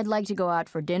once, I'd like to go out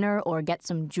for dinner or get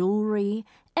some jewelry.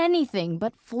 Anything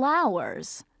but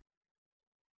flowers.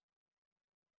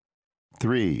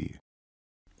 3.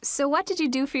 So what did you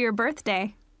do for your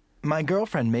birthday? My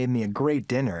girlfriend made me a great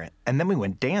dinner, and then we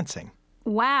went dancing.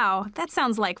 Wow, that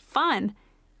sounds like fun.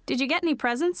 Did you get any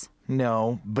presents?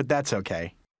 No, but that's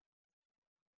okay.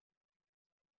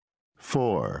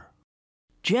 4.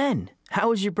 Jen, how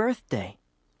was your birthday?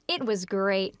 It was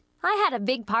great. I had a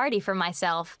big party for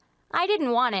myself. I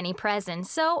didn't want any presents,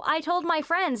 so I told my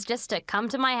friends just to come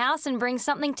to my house and bring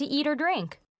something to eat or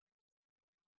drink.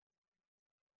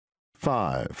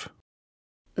 5.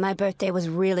 My birthday was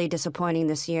really disappointing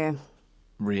this year.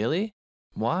 Really?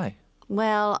 Why?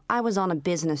 Well, I was on a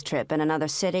business trip in another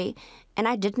city, and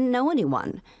I didn't know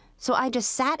anyone. So I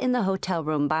just sat in the hotel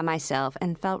room by myself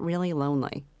and felt really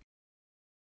lonely.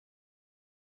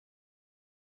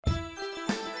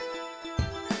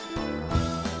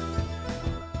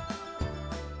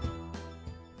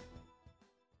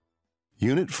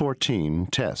 Unit 14,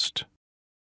 Test.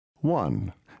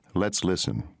 1. Let's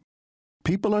listen.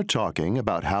 People are talking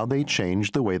about how they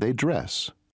changed the way they dress.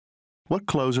 What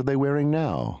clothes are they wearing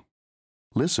now?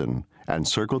 Listen and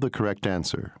circle the correct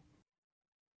answer.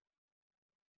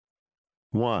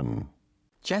 1.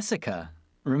 Jessica,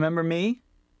 remember me?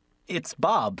 It's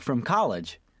Bob from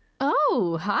college.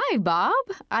 Oh, hi, Bob.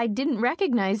 I didn't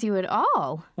recognize you at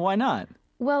all. Why not?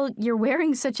 Well, you're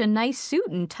wearing such a nice suit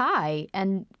and tie,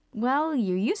 and, well,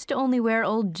 you used to only wear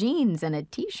old jeans and a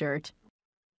t-shirt.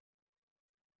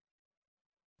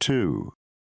 2.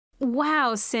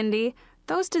 Wow, Cindy.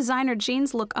 Those designer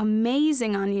jeans look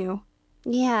amazing on you.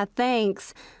 Yeah,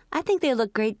 thanks. I think they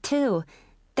look great, too.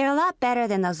 They're a lot better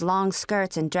than those long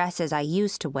skirts and dresses I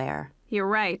used to wear. You're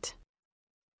right.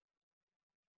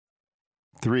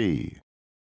 3.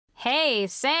 Hey,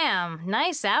 Sam,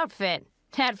 nice outfit.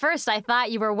 At first I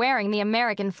thought you were wearing the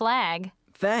American flag.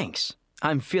 Thanks.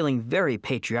 I'm feeling very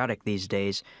patriotic these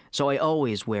days, so I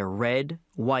always wear red,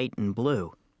 white, and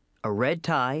blue. A red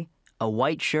tie, a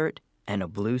white shirt, and a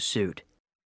blue suit.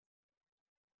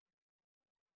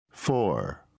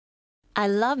 4. I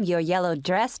love your yellow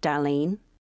dress, Darlene.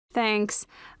 Thanks.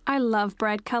 I love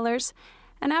bright colors.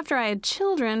 And after I had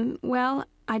children, well,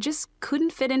 I just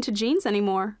couldn't fit into jeans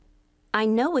anymore. I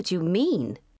know what you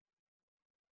mean.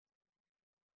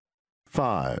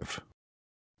 5.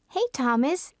 Hey,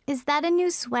 Thomas, is that a new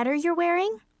sweater you're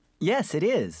wearing? Yes, it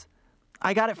is.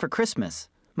 I got it for Christmas.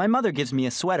 My mother gives me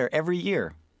a sweater every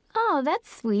year. Oh,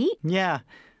 that's sweet. Yeah.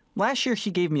 Last year she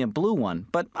gave me a blue one,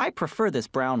 but I prefer this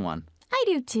brown one. I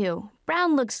do too.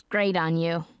 Brown looks great on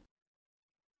you.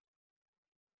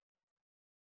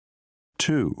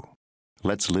 2.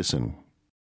 Let's listen.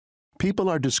 People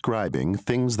are describing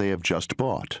things they have just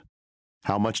bought.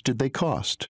 How much did they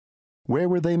cost? Where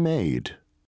were they made?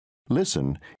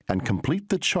 Listen and complete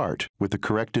the chart with the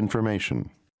correct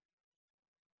information.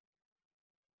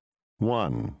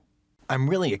 1. I'm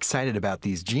really excited about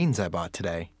these jeans I bought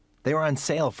today. They were on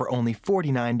sale for only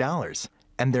 $49,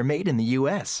 and they're made in the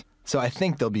U.S., so I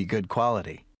think they'll be good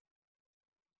quality.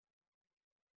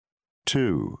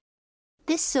 2.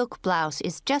 This silk blouse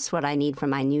is just what I need for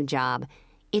my new job.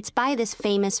 It's by this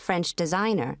famous French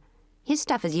designer. His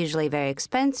stuff is usually very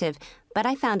expensive, but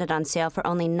I found it on sale for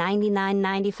only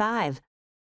 $99.95.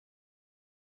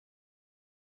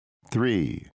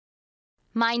 3.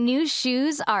 My new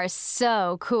shoes are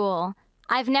so cool.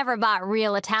 I've never bought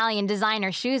real Italian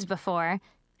designer shoes before.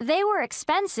 They were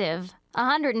expensive,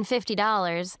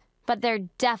 $150, but they're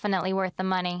definitely worth the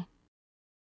money.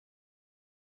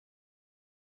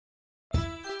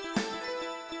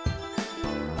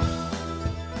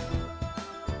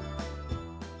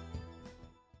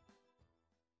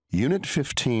 Unit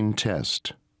 15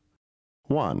 Test.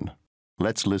 1.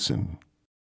 Let's listen.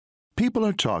 People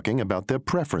are talking about their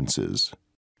preferences.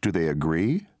 Do they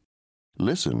agree?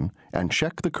 Listen and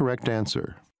check the correct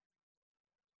answer.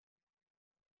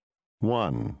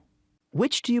 1.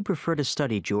 Which do you prefer to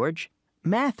study, George?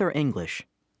 Math or English?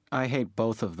 I hate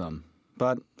both of them,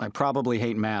 but I probably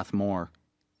hate math more.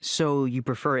 So you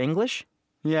prefer English?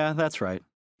 Yeah, that's right.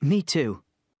 Me too.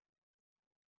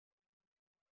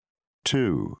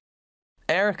 2.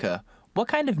 Erica, what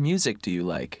kind of music do you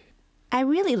like? I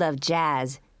really love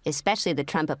jazz, especially the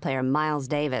trumpet player Miles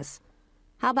Davis.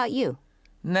 How about you?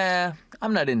 Nah,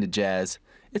 I'm not into jazz.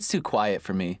 It's too quiet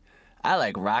for me. I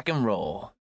like rock and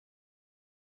roll.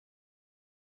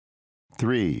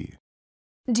 3.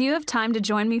 Do you have time to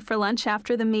join me for lunch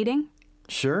after the meeting?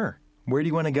 Sure. Where do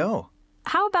you want to go?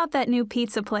 How about that new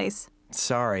pizza place?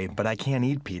 Sorry, but I can't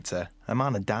eat pizza. I'm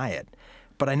on a diet.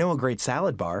 But I know a great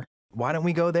salad bar. Why don't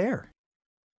we go there?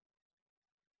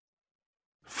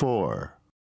 4.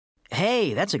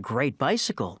 Hey, that's a great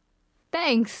bicycle.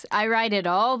 Thanks. I ride it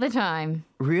all the time.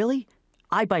 Really?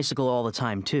 I bicycle all the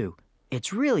time, too.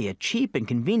 It's really a cheap and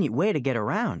convenient way to get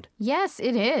around. Yes,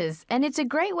 it is. And it's a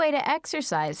great way to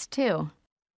exercise, too.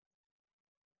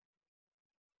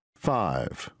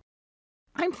 5.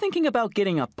 I'm thinking about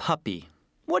getting a puppy.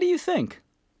 What do you think?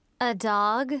 A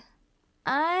dog?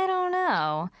 I don't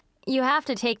know. You have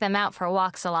to take them out for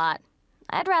walks a lot.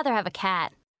 I'd rather have a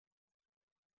cat.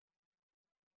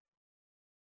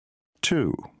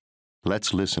 2.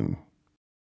 Let's listen.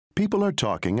 People are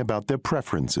talking about their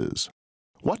preferences.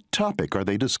 What topic are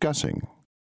they discussing?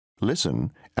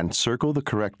 Listen and circle the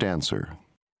correct answer.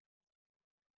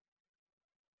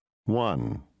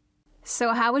 1.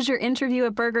 So how was your interview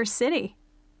at Burger City?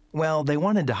 Well, they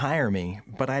wanted to hire me,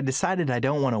 but I decided I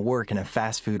don't want to work in a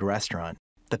fast food restaurant.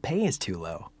 The pay is too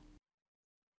low.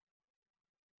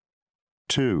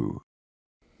 2.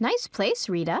 Nice place,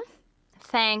 Rita.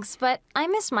 Thanks, but I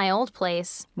miss my old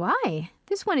place. Why?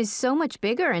 This one is so much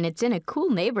bigger and it's in a cool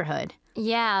neighborhood.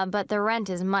 Yeah, but the rent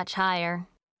is much higher.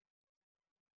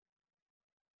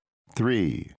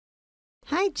 3.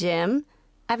 Hi, Jim.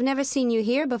 I've never seen you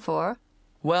here before.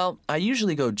 Well, I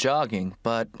usually go jogging,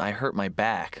 but I hurt my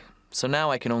back, so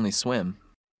now I can only swim.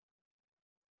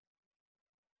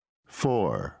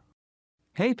 4.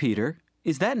 Hey, Peter,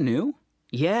 is that new?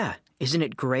 Yeah, isn't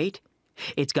it great?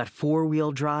 It's got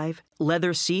four-wheel drive,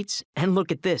 leather seats, and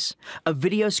look at this, a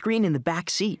video screen in the back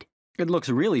seat. It looks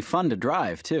really fun to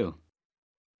drive, too.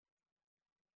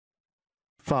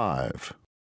 5.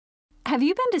 Have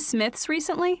you been to Smith's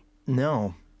recently?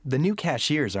 No, the new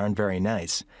cashiers aren't very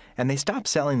nice, and they stopped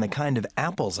selling the kind of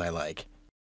apples I like.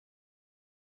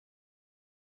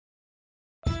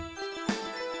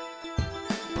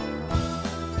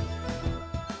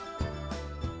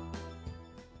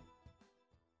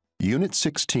 Unit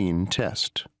 16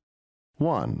 test.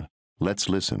 1. Let's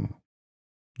listen.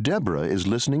 Deborah is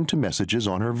listening to messages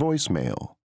on her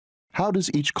voicemail. How does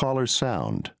each caller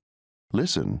sound?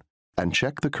 Listen and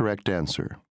check the correct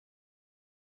answer.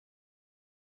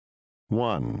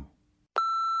 1.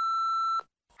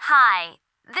 Hi,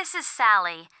 this is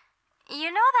Sally.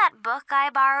 You know that book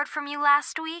I borrowed from you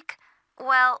last week?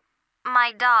 Well,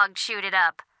 my dog chewed it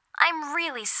up. I'm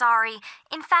really sorry.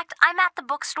 In fact, I'm at the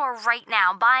bookstore right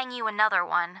now buying you another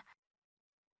one.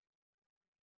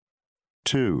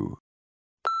 2.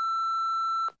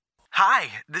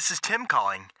 Hi, this is Tim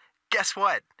calling. Guess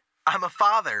what? I'm a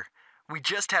father. We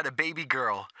just had a baby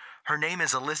girl. Her name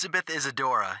is Elizabeth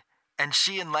Isadora, and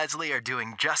she and Leslie are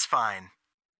doing just fine.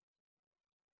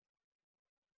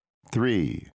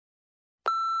 3.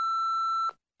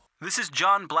 This is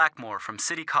John Blackmore from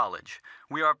City College.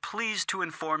 We are pleased to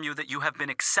inform you that you have been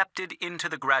accepted into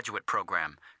the graduate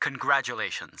program.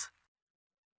 Congratulations.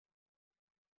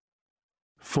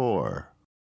 4.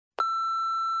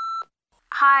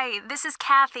 Hi, this is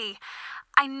Kathy.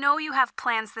 I know you have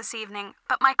plans this evening,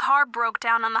 but my car broke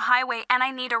down on the highway and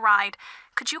I need a ride.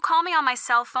 Could you call me on my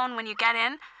cell phone when you get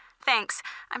in? Thanks.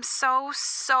 I'm so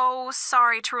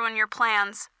sorry to ruin your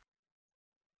plans.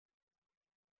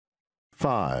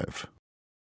 5.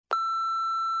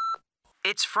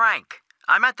 It's Frank.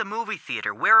 I'm at the movie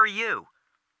theater. Where are you?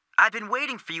 I've been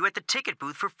waiting for you at the ticket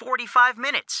booth for 45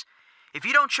 minutes. If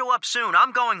you don't show up soon,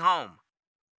 I'm going home.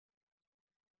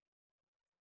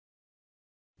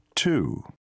 2.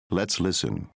 Let's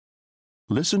listen.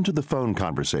 Listen to the phone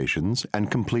conversations and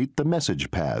complete the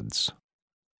message pads.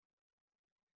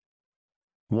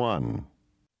 1.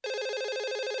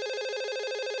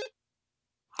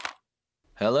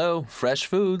 Hello, Fresh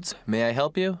Foods. May I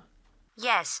help you?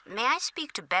 Yes, may I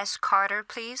speak to Bess Carter,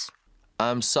 please?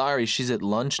 I'm sorry, she's at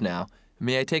lunch now.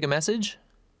 May I take a message?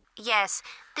 Yes,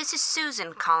 this is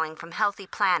Susan calling from Healthy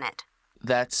Planet.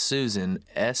 That's Susan,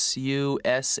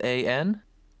 S-U-S-A-N?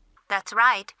 That's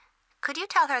right. Could you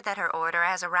tell her that her order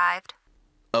has arrived?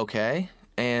 Okay,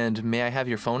 and may I have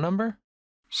your phone number?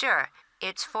 Sure,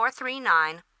 it's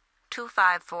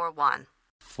 439-2541.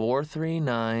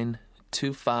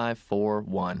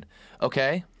 439-2541.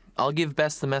 Okay, I'll give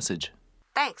Bess the message.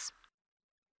 Thanks.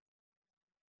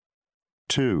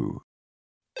 2.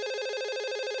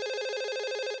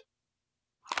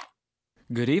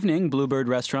 Good evening, Bluebird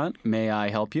Restaurant. May I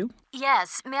help you?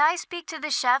 Yes, may I speak to the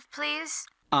chef, please?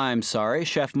 I'm sorry,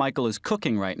 Chef Michael is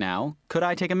cooking right now. Could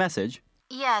I take a message?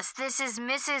 Yes, this is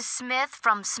Mrs. Smith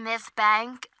from Smith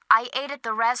Bank. I ate at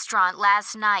the restaurant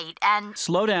last night and...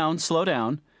 Slow down, slow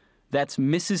down. That's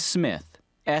Mrs. Smith,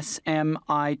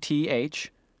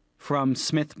 S-M-I-T-H, from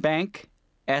Smith Bank,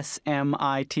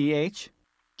 S-M-I-T-H.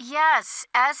 Yes,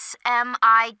 S-M-I-T-H.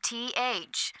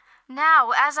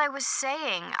 Now, as I was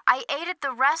saying, I ate at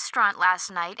the restaurant last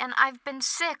night and I've been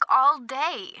sick all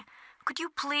day. Could you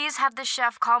please have the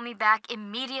chef call me back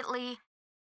immediately?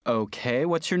 Okay,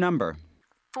 what's your number?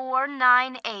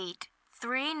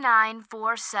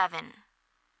 498-3947.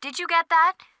 Did you get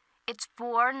that? It's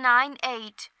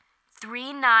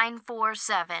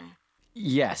 498-3947.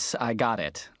 Yes, I got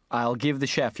it. I'll give the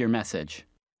chef your message.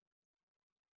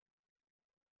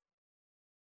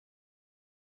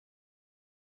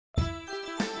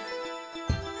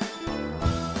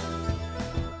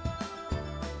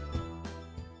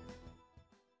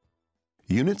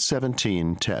 Unit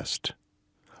 17 test.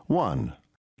 1.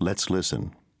 Let's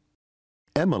listen.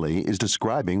 Emily is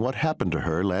describing what happened to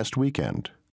her last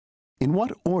weekend. In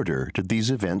what order did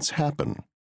these events happen?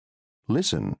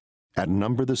 Listen and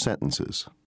number the sentences.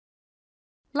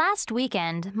 Last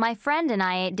weekend, my friend and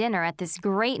I ate dinner at this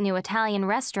great new Italian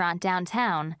restaurant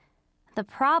downtown. The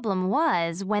problem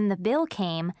was, when the bill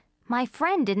came, my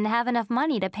friend didn't have enough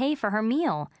money to pay for her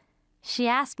meal. She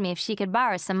asked me if she could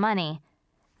borrow some money.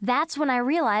 That's when I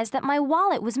realized that my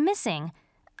wallet was missing.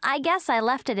 I guess I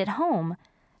left it at home.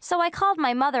 So I called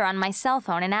my mother on my cell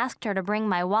phone and asked her to bring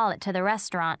my wallet to the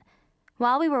restaurant.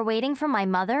 While we were waiting for my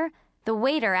mother, the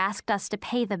waiter asked us to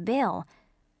pay the bill.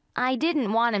 I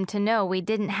didn't want him to know we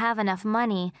didn't have enough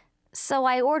money, so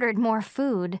I ordered more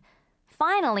food.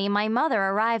 Finally, my mother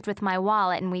arrived with my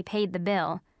wallet and we paid the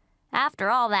bill. After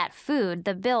all that food,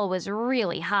 the bill was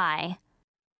really high.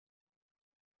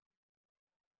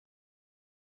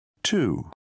 2.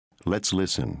 Let's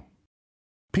listen.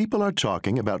 People are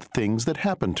talking about things that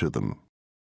happened to them.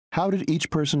 How did each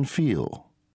person feel?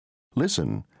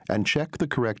 Listen and check the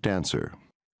correct answer.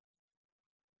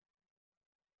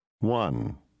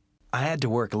 1. I had to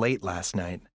work late last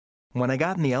night. When I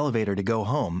got in the elevator to go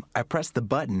home, I pressed the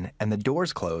button and the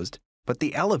doors closed, but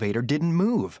the elevator didn't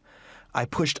move. I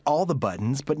pushed all the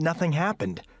buttons, but nothing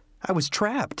happened. I was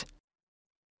trapped.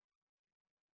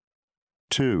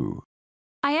 2.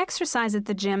 I exercise at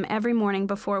the gym every morning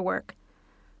before work.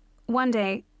 One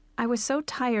day, I was so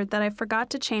tired that I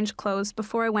forgot to change clothes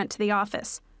before I went to the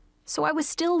office. So I was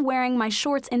still wearing my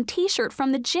shorts and t-shirt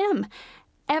from the gym.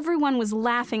 Everyone was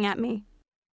laughing at me.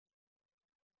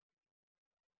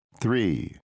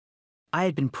 3. I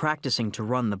had been practicing to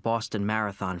run the Boston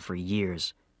Marathon for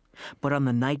years. But on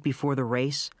the night before the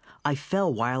race, I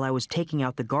fell while I was taking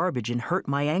out the garbage and hurt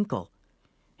my ankle.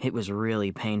 It was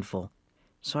really painful,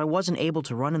 so I wasn't able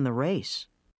to run in the race.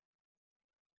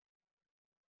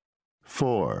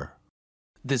 4.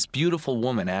 This beautiful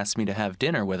woman asked me to have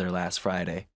dinner with her last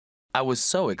Friday. I was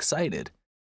so excited.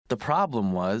 The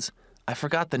problem was, I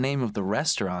forgot the name of the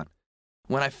restaurant.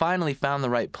 When I finally found the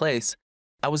right place,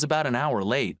 I was about an hour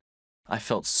late. I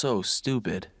felt so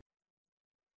stupid.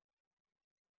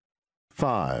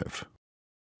 5.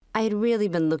 I had really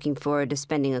been looking forward to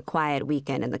spending a quiet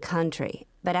weekend in the country,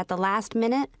 but at the last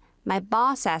minute, my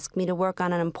boss asked me to work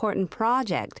on an important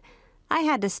project. I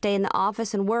had to stay in the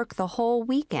office and work the whole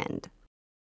weekend.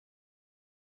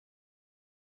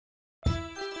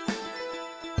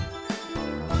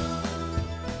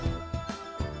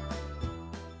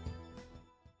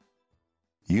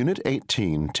 Unit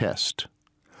 18 test.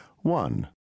 1.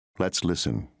 Let's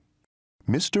listen.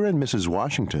 Mr. and Mrs.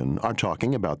 Washington are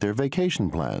talking about their vacation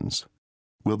plans.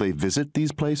 Will they visit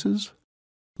these places?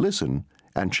 Listen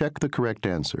and check the correct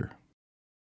answer.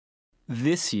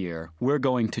 This year, we're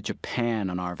going to Japan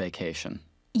on our vacation.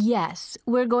 Yes,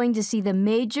 we're going to see the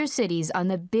major cities on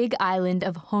the big island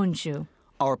of Honshu.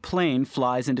 Our plane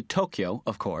flies into Tokyo,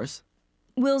 of course.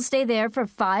 We'll stay there for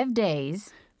 5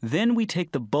 days. Then we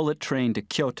take the bullet train to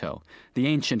Kyoto, the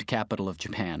ancient capital of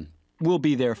Japan. We'll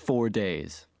be there 4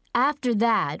 days. After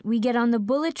that, we get on the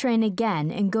bullet train again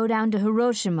and go down to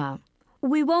Hiroshima.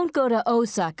 We won't go to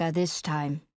Osaka this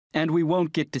time. And we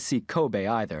won't get to see Kobe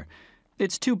either.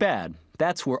 It's too bad.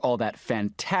 That's where all that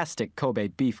fantastic Kobe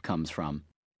beef comes from.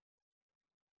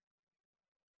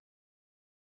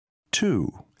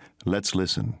 2. Let's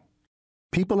listen.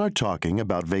 People are talking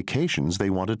about vacations they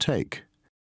want to take.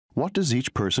 What does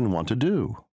each person want to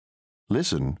do?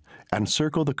 Listen and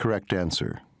circle the correct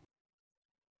answer.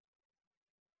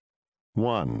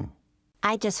 1.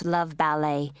 I just love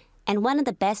ballet, and one of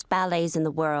the best ballets in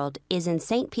the world is in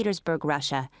St. Petersburg,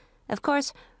 Russia. Of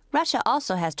course, Russia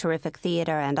also has terrific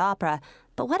theater and opera,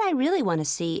 but what I really want to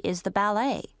see is the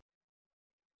ballet.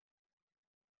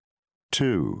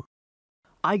 2.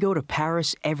 I go to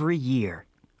Paris every year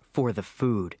for the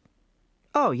food.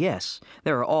 Oh, yes,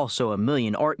 there are also a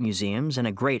million art museums and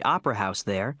a great opera house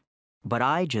there, but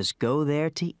I just go there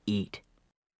to eat.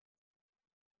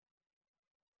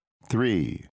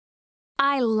 3.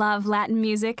 I love Latin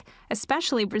music,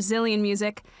 especially Brazilian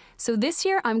music, so this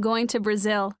year I'm going to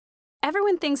Brazil.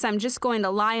 Everyone thinks I'm just going to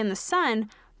lie in the sun,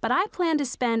 but I plan to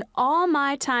spend all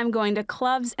my time going to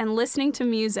clubs and listening to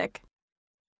music.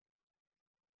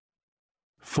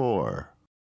 4.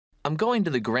 I'm going to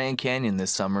the Grand Canyon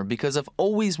this summer because I've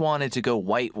always wanted to go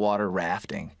whitewater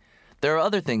rafting. There are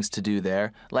other things to do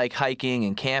there, like hiking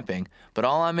and camping, but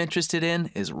all I'm interested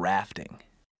in is rafting.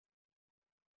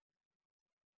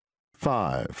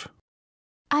 5.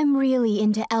 I'm really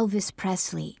into Elvis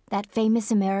Presley, that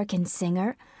famous American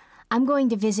singer. I'm going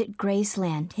to visit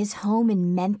Graceland, his home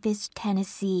in Memphis,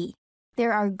 Tennessee.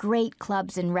 There are great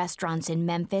clubs and restaurants in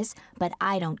Memphis, but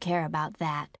I don't care about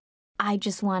that. I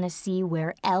just want to see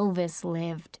where Elvis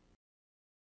lived.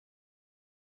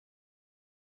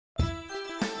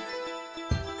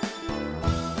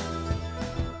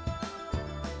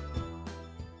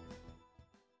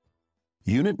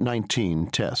 Unit 19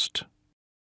 Test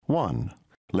 1.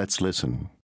 Let's listen.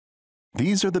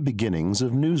 These are the beginnings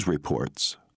of news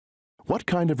reports. What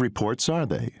kind of reports are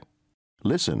they?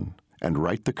 Listen and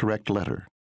write the correct letter.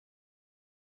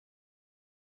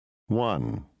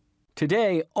 1.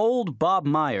 Today, old Bob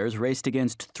Myers raced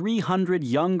against 300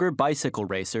 younger bicycle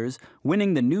racers,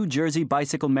 winning the New Jersey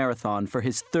Bicycle Marathon for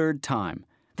his 3rd time.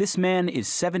 This man is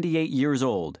 78 years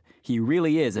old. He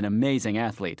really is an amazing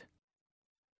athlete.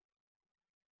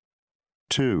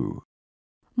 2.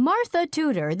 Martha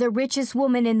Tudor, the richest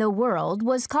woman in the world,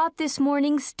 was caught this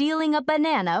morning stealing a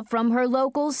banana from her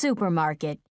local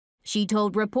supermarket. She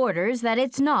told reporters that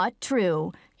it's not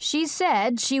true. She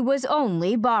said she was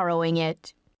only borrowing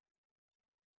it.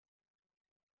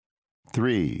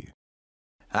 3.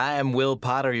 I am Will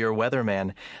Potter, your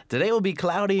weatherman. Today will be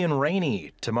cloudy and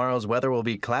rainy. Tomorrow's weather will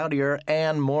be cloudier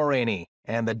and more rainy.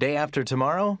 And the day after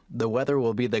tomorrow, the weather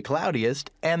will be the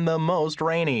cloudiest and the most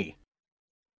rainy.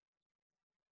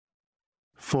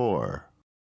 4.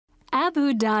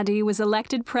 Abu Dadi was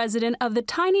elected president of the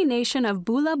tiny nation of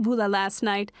Bula Bula last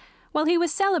night. While he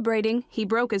was celebrating, he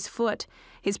broke his foot.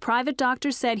 His private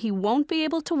doctor said he won't be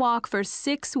able to walk for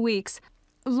 6 weeks.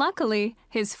 Luckily,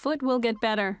 his foot will get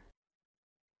better.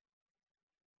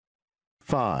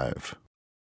 5.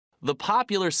 The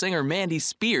popular singer Mandy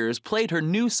Spears played her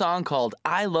new song called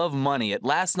I Love Money at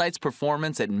last night's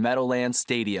performance at Meadowlands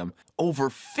Stadium. Over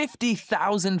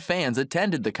 50,000 fans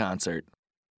attended the concert.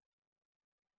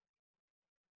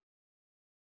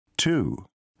 2.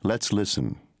 Let's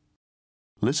listen.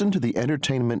 Listen to the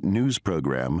entertainment news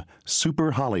program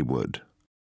Super Hollywood.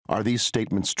 Are these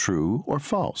statements true or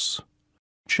false?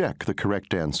 Check the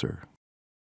correct answer.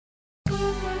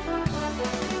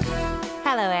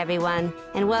 Hello, everyone,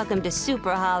 and welcome to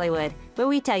Super Hollywood, where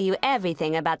we tell you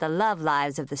everything about the love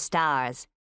lives of the stars.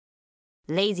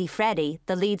 Lazy Freddie,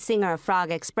 the lead singer of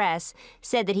Frog Express,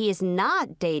 said that he is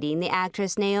not dating the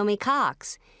actress Naomi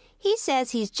Cox. He says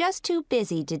he's just too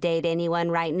busy to date anyone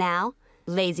right now.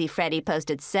 Lazy Freddie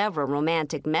posted several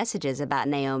romantic messages about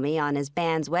Naomi on his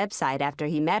band's website after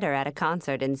he met her at a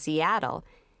concert in Seattle.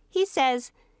 He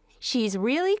says, "She's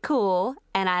really cool,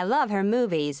 and I love her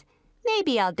movies.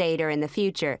 Maybe I'll date her in the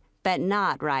future, but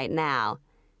not right now."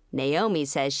 Naomi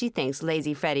says she thinks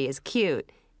Lazy Freddie is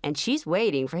cute, and she's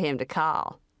waiting for him to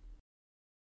call.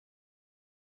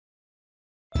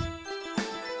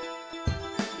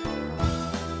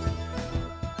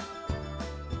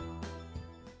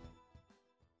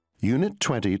 Unit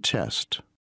 20 Test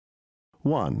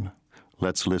 1.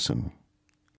 Let's listen.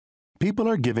 People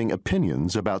are giving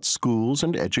opinions about schools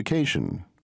and education.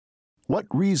 What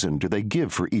reason do they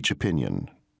give for each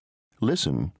opinion?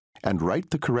 Listen and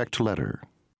write the correct letter.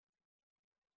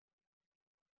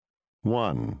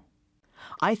 1.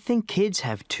 I think kids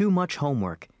have too much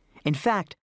homework. In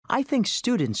fact, I think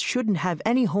students shouldn't have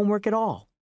any homework at all.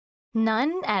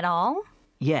 None at all?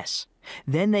 Yes.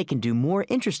 Then they can do more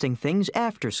interesting things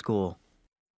after school.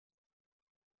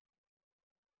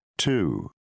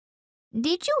 2.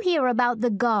 Did you hear about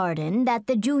the garden that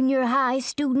the junior high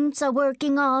students are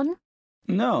working on?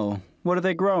 No. What are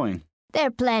they growing?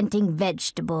 They're planting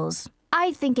vegetables.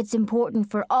 I think it's important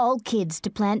for all kids to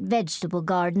plant vegetable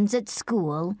gardens at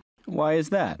school. Why is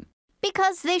that?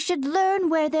 Because they should learn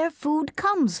where their food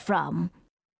comes from.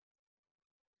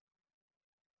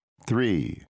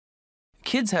 3.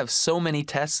 Kids have so many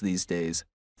tests these days.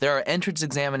 There are entrance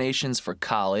examinations for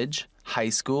college, high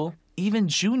school, even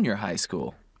junior high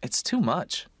school. It's too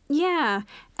much. Yeah,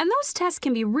 and those tests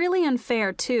can be really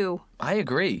unfair, too. I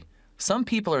agree. Some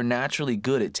people are naturally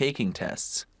good at taking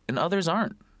tests, and others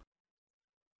aren't.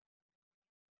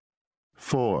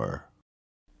 4.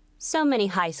 So many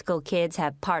high school kids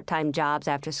have part-time jobs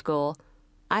after school.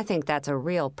 I think that's a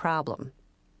real problem.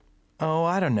 Oh,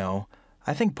 I don't know.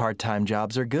 I think part-time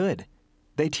jobs are good.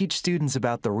 They teach students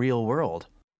about the real world.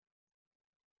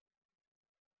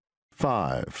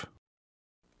 5.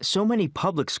 So many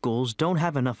public schools don't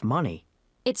have enough money.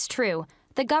 It's true.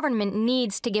 The government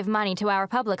needs to give money to our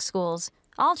public schools.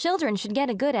 All children should get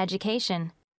a good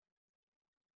education.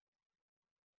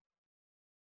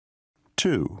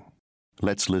 2.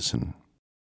 Let's listen.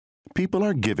 People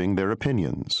are giving their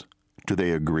opinions. Do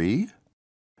they agree?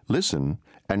 Listen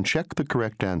and check the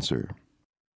correct answer.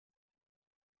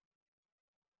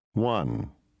 1.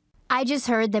 I just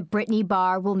heard that Brittany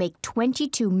Barr will make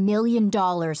 $22 million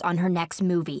on her next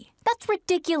movie. That's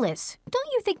ridiculous.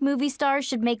 Don't you think movie stars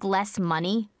should make less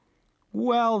money?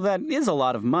 Well, that is a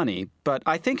lot of money, but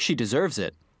I think she deserves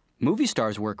it. Movie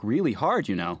stars work really hard,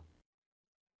 you know.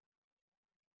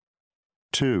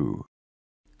 2.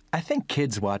 I think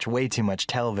kids watch way too much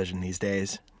television these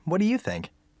days. What do you think?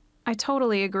 I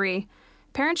totally agree.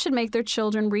 Parents should make their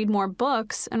children read more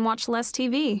books and watch less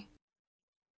TV.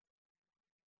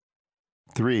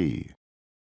 3.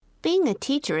 Being a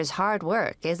teacher is hard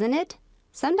work, isn't it?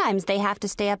 Sometimes they have to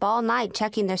stay up all night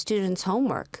checking their students'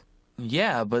 homework.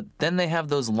 Yeah, but then they have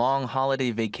those long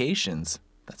holiday vacations.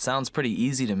 That sounds pretty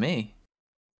easy to me.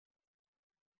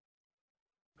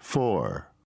 4.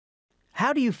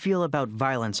 How do you feel about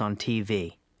violence on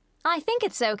TV? I think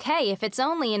it's okay if it's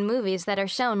only in movies that are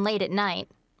shown late at night,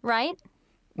 right?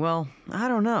 Well, I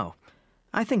don't know.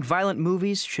 I think violent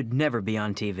movies should never be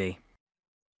on TV.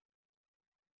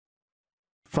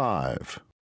 5.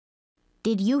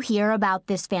 Did you hear about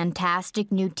this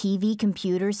fantastic new TV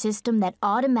computer system that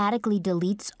automatically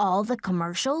deletes all the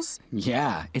commercials?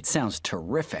 Yeah, it sounds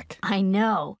terrific. I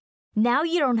know. Now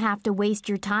you don't have to waste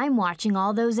your time watching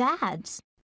all those ads.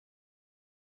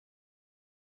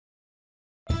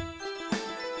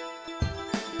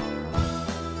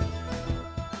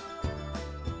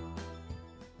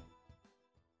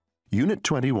 Unit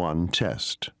 21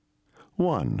 Test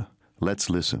 1. Let's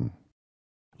listen.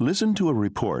 Listen to a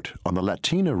report on the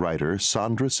Latina writer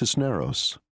Sandra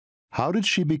Cisneros. How did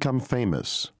she become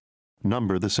famous?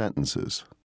 Number the sentences.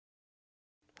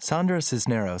 Sandra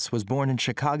Cisneros was born in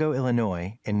Chicago,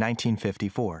 Illinois in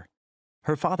 1954.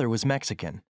 Her father was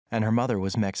Mexican, and her mother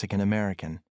was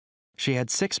Mexican-American. She had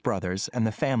 6 brothers, and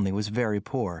the family was very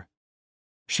poor.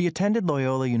 She attended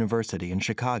Loyola University in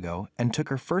Chicago and took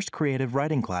her first creative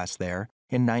writing class there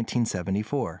in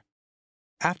 1974.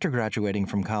 After graduating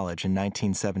from college in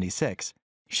 1976,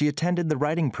 she attended the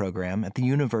writing program at the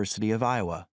University of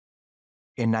Iowa.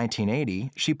 In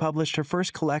 1980, she published her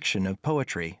first collection of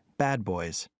poetry, Bad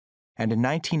Boys, and in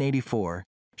 1984,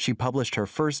 she published her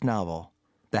first novel,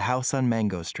 The House on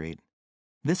Mango Street.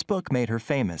 This book made her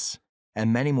famous,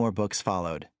 and many more books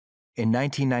followed. In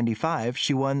 1995,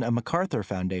 she won a MacArthur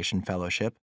Foundation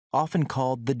Fellowship, often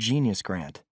called the Genius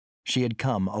Grant. She had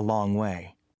come a long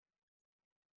way.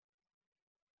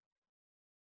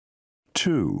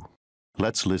 2.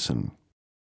 Let's listen.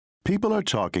 People are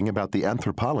talking about the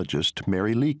anthropologist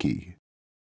Mary Leakey.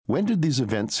 When did these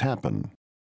events happen?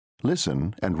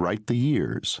 Listen and write the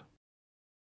years.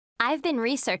 I've been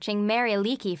researching Mary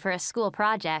Leakey for a school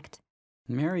project.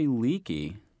 Mary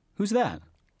Leakey? Who's that?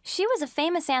 She was a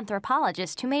famous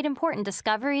anthropologist who made important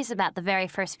discoveries about the very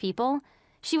first people.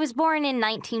 She was born in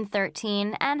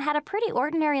 1913 and had a pretty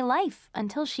ordinary life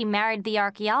until she married the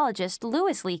archaeologist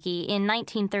Louis Leakey in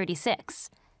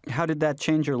 1936. How did that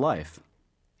change your life?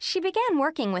 She began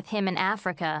working with him in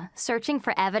Africa, searching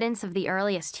for evidence of the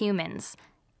earliest humans.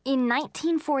 In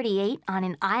 1948, on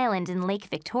an island in Lake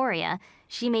Victoria,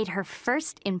 she made her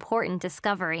first important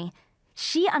discovery.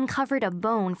 She uncovered a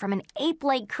bone from an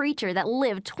ape-like creature that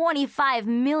lived 25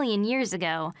 million years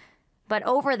ago. But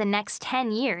over the next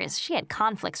 10 years, she had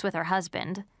conflicts with her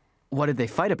husband. What did they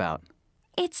fight about?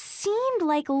 It seemed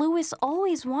like Louis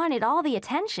always wanted all the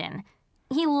attention.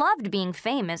 He loved being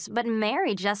famous, but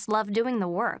Mary just loved doing the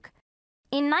work.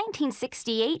 In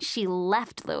 1968, she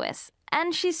left Louis,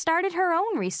 and she started her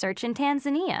own research in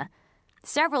Tanzania.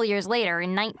 Several years later,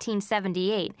 in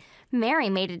 1978, Mary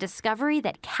made a discovery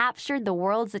that captured the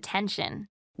world's attention.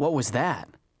 What was that?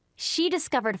 She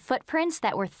discovered footprints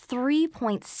that were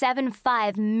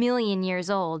 3.75 million years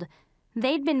old.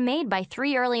 They'd been made by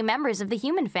 3 early members of the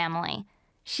human family.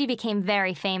 She became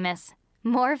very famous.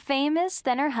 More famous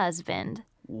than her husband.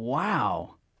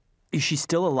 Wow. Is she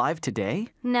still alive today?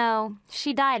 No,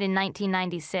 she died in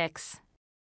 1996.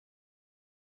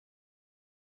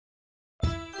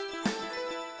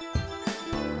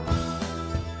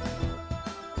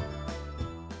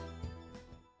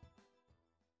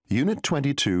 Unit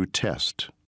 22 Test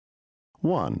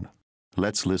 1.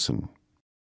 Let's listen.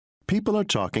 People are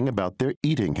talking about their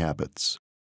eating habits.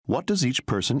 What does each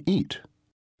person eat?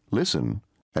 Listen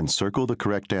and circle the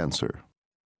correct answer.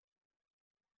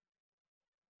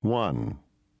 1.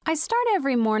 I start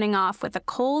every morning off with a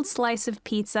cold slice of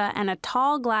pizza and a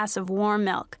tall glass of warm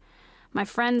milk. My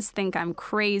friends think I'm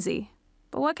crazy.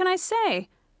 But what can I say?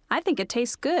 I think it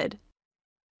tastes good.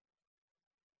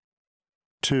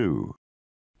 2.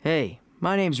 Hey,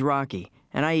 my name's Rocky,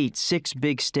 and I eat 6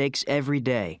 big steaks every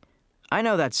day. I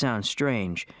know that sounds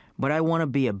strange, but I want to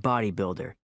be a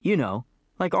bodybuilder. You know,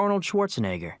 like Arnold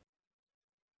Schwarzenegger.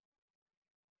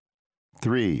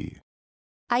 3.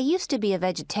 I used to be a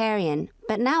vegetarian,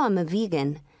 but now I'm a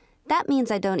vegan. That means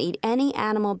I don't eat any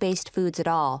animal-based foods at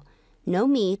all. No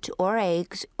meat or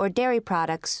eggs or dairy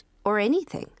products or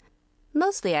anything.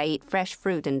 Mostly I eat fresh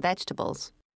fruit and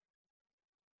vegetables.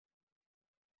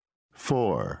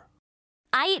 4.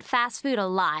 I eat fast food a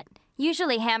lot,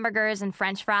 usually hamburgers and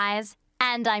french fries,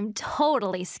 and I'm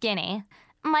totally skinny.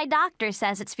 My doctor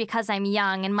says it's because I'm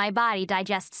young and my body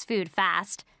digests food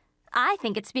fast. I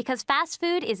think it's because fast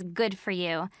food is good for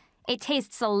you. It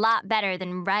tastes a lot better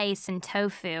than rice and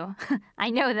tofu. I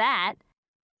know that.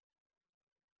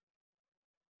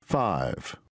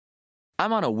 5.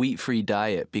 I'm on a wheat-free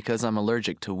diet because I'm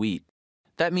allergic to wheat.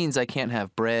 That means I can't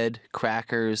have bread,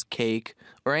 crackers, cake,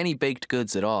 or any baked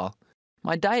goods at all.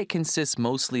 My diet consists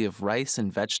mostly of rice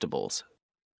and vegetables.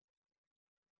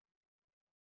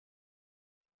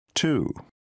 2.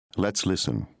 Let's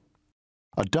listen.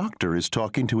 A doctor is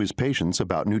talking to his patients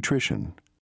about nutrition.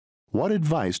 What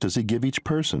advice does he give each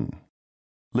person?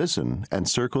 Listen and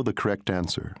circle the correct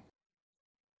answer.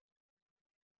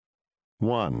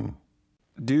 1.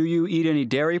 Do you eat any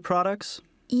dairy products?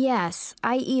 Yes,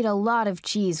 I eat a lot of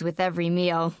cheese with every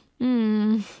meal.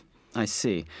 I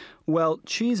see. Well,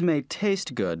 cheese may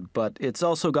taste good, but it's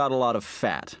also got a lot of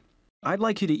fat. I'd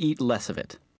like you to eat less of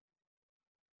it.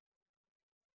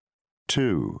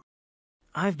 2.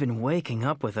 I've been waking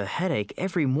up with a headache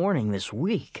every morning this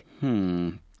week.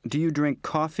 Do you drink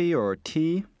coffee or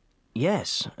tea?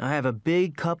 Yes, I have a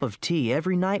big cup of tea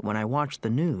every night when I watch the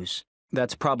news.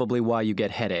 That's probably why you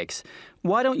get headaches.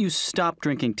 Why don't you stop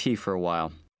drinking tea for a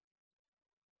while?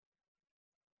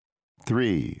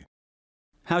 3.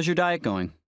 How's your diet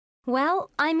going? Well,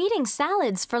 I'm eating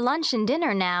salads for lunch and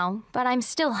dinner now, but I'm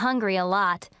still hungry a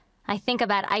lot. I think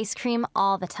about ice cream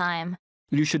all the time.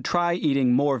 You should try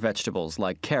eating more vegetables,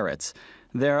 like carrots.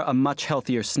 They're a much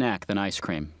healthier snack than ice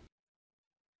cream.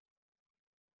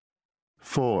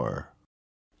 4.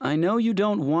 I know you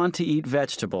don't want to eat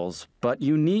vegetables, but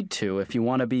you need to if you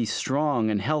want to be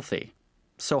strong and healthy.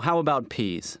 So how about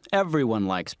peas? Everyone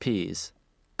likes peas.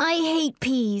 I hate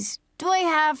peas. Do I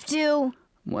have to?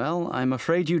 Well, I'm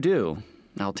afraid you do.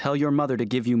 I'll tell your mother to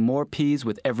give you more peas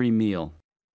with every meal.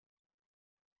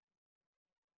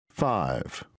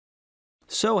 5.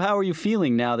 So how are you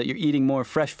feeling now that you're eating more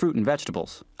fresh fruit and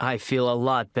vegetables? I feel a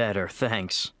lot better,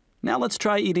 thanks. Now let's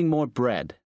try eating more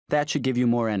bread. That should give you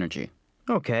more energy.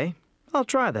 Okay, I'll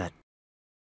try that.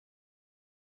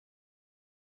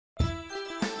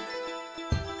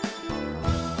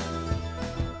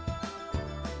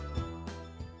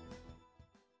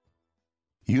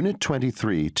 Unit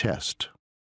 23 test.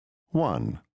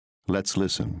 1. Let's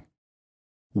listen.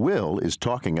 Will is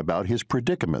talking about his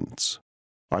predicaments.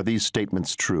 Are these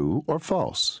statements true or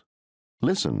false?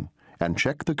 Listen and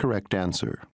check the correct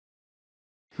answer.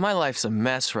 My life's a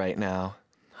mess right now.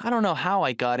 I don't know how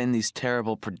I got in these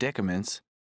terrible predicaments.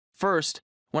 First,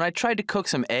 when I tried to cook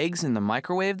some eggs in the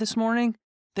microwave this morning,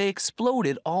 they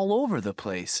exploded all over the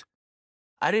place.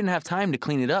 I didn't have time to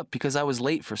clean it up because I was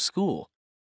late for school.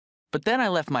 But then I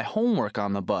left my homework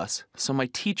on the bus, so my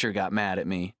teacher got mad at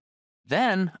me.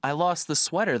 Then I lost the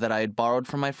sweater that I had borrowed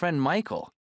from my friend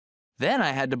Michael. Then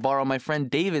I had to borrow my friend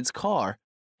David's car,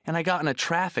 and I got in a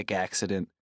traffic accident.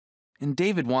 And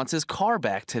David wants his car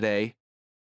back today.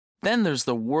 Then there's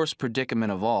the worst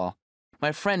predicament of all.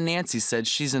 My friend Nancy said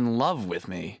she's in love with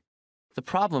me. The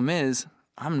problem is,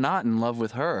 I'm not in love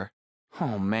with her.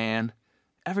 Oh man,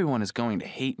 everyone is going to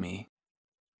hate me.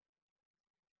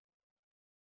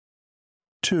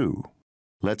 2.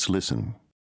 Let's listen.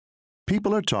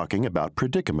 People are talking about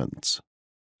predicaments.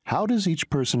 How does each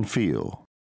person feel?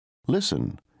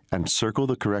 Listen and circle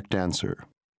the correct answer.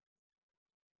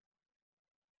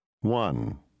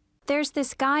 1. There's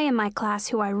this guy in my class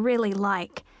who I really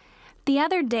like. The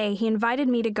other day, he invited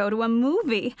me to go to a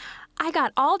movie. I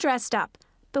got all dressed up,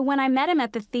 but when I met him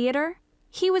at the theater,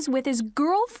 he was with his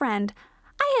girlfriend.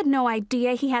 I had no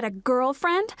idea he had a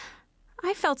girlfriend.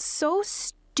 I felt so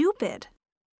stupid.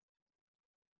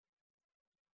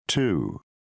 2.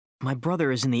 My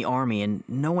brother is in the army and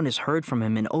no one has heard from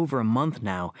him in over a month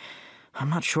now. I'm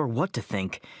not sure what to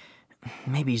think.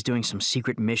 Maybe he's doing some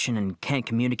secret mission and can't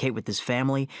communicate with his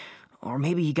family. Or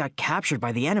maybe he got captured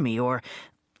by the enemy, or...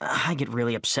 I get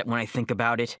really upset when I think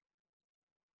about it.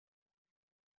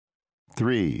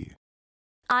 3.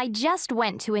 I just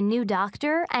went to a new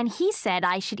doctor and he said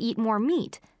I should eat more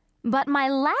meat. But my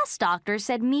last doctor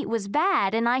said meat was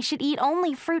bad and I should eat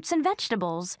only fruits and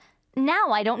vegetables. Now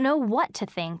I don't know what to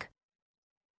think.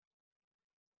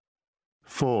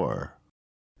 4.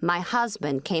 My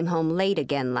husband came home late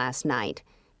again last night.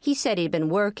 He said he'd been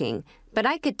working, but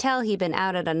I could tell he'd been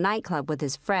out at a nightclub with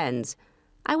his friends.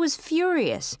 I was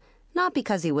furious, not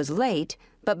because he was late,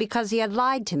 but because he had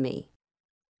lied to me.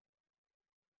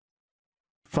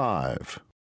 5.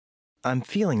 I'm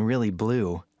feeling really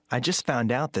blue. I just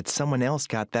found out that someone else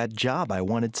got that job I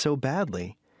wanted so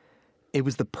badly. It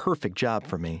was the perfect job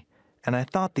for me, and I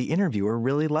thought the interviewer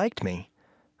really liked me.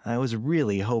 I was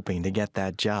really hoping to get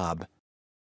that job.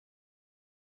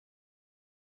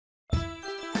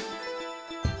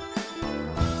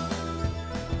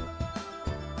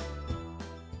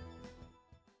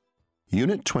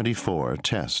 Unit 24,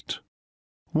 Test.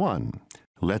 1.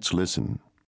 Let's listen.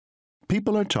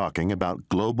 People are talking about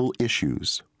global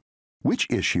issues. Which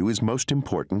issue is most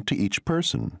important to each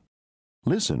person?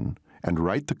 Listen and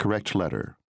write the correct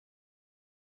letter.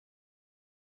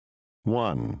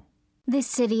 1. This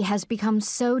city has become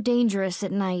so dangerous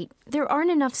at night. There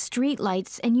aren't enough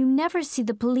streetlights, and you never see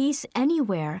the police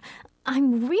anywhere.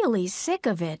 I'm really sick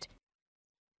of it.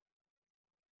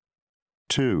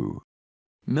 2.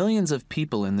 Millions of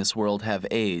people in this world have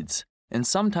AIDS, and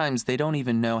sometimes they don't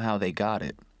even know how they got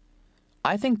it.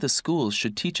 I think the schools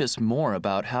should teach us more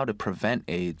about how to prevent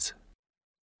AIDS.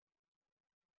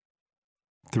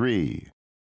 3.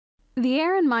 The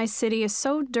air in my city is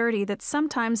so dirty that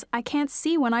sometimes I can't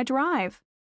see when I drive.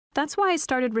 That's why I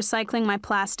started recycling my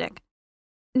plastic.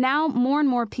 Now more and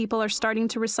more people are starting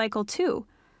to recycle too,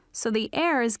 so the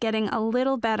air is getting a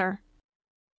little better.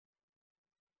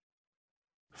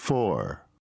 4.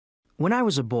 When I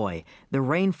was a boy, the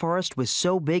rainforest was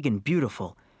so big and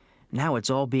beautiful. Now it's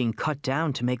all being cut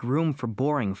down to make room for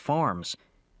boring farms.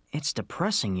 It's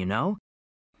depressing, you know?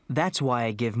 That's why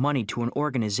I give money to an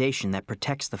organization that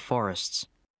protects the forests.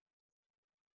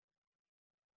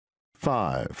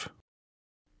 5.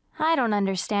 I don't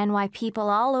understand why people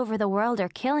all over the world are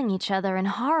killing each other in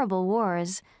horrible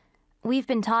wars. We've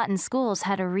been taught in schools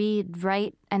how to read,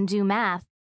 write, and do math,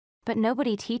 but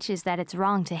nobody teaches that it's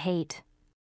wrong to hate.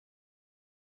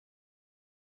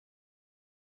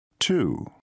 2.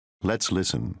 Let's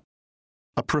listen.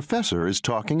 A professor is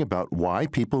talking about why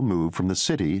people move from the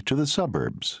city to the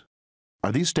suburbs.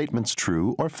 Are these statements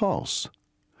true or false?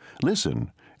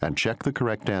 Listen and check the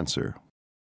correct answer.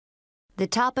 The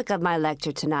topic of my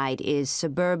lecture tonight is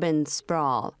suburban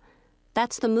sprawl.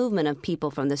 That's the movement of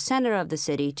people from the center of the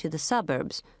city to the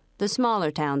suburbs, the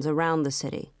smaller towns around the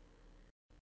city.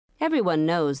 Everyone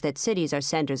knows that cities are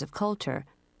centers of culture.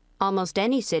 Almost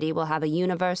any city will have a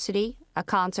university, a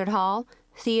concert hall,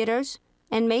 theaters,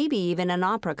 and maybe even an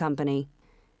opera company.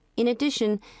 In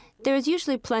addition, there is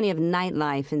usually plenty of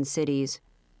nightlife in cities.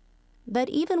 But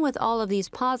even with all of these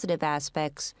positive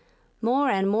aspects, more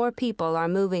and more people are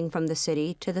moving from the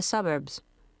city to the suburbs.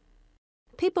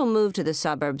 People move to the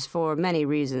suburbs for many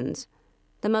reasons.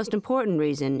 The most important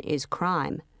reason is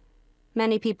crime.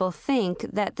 Many people think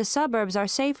that the suburbs are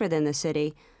safer than the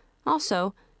city.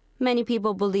 Also, many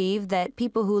people believe that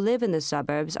people who live in the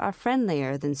suburbs are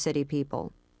friendlier than city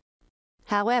people.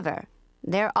 However,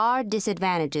 there are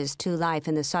disadvantages to life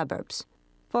in the suburbs.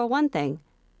 For one thing,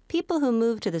 people who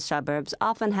move to the suburbs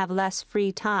often have less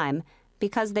free time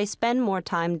because they spend more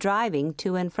time driving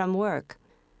to and from work.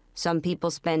 Some people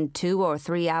spend 2 or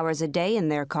 3 hours a day in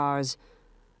their cars.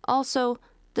 Also,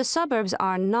 the suburbs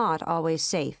are not always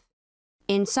safe.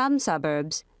 In some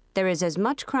suburbs, there is as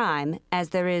much crime as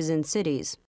there is in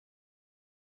cities.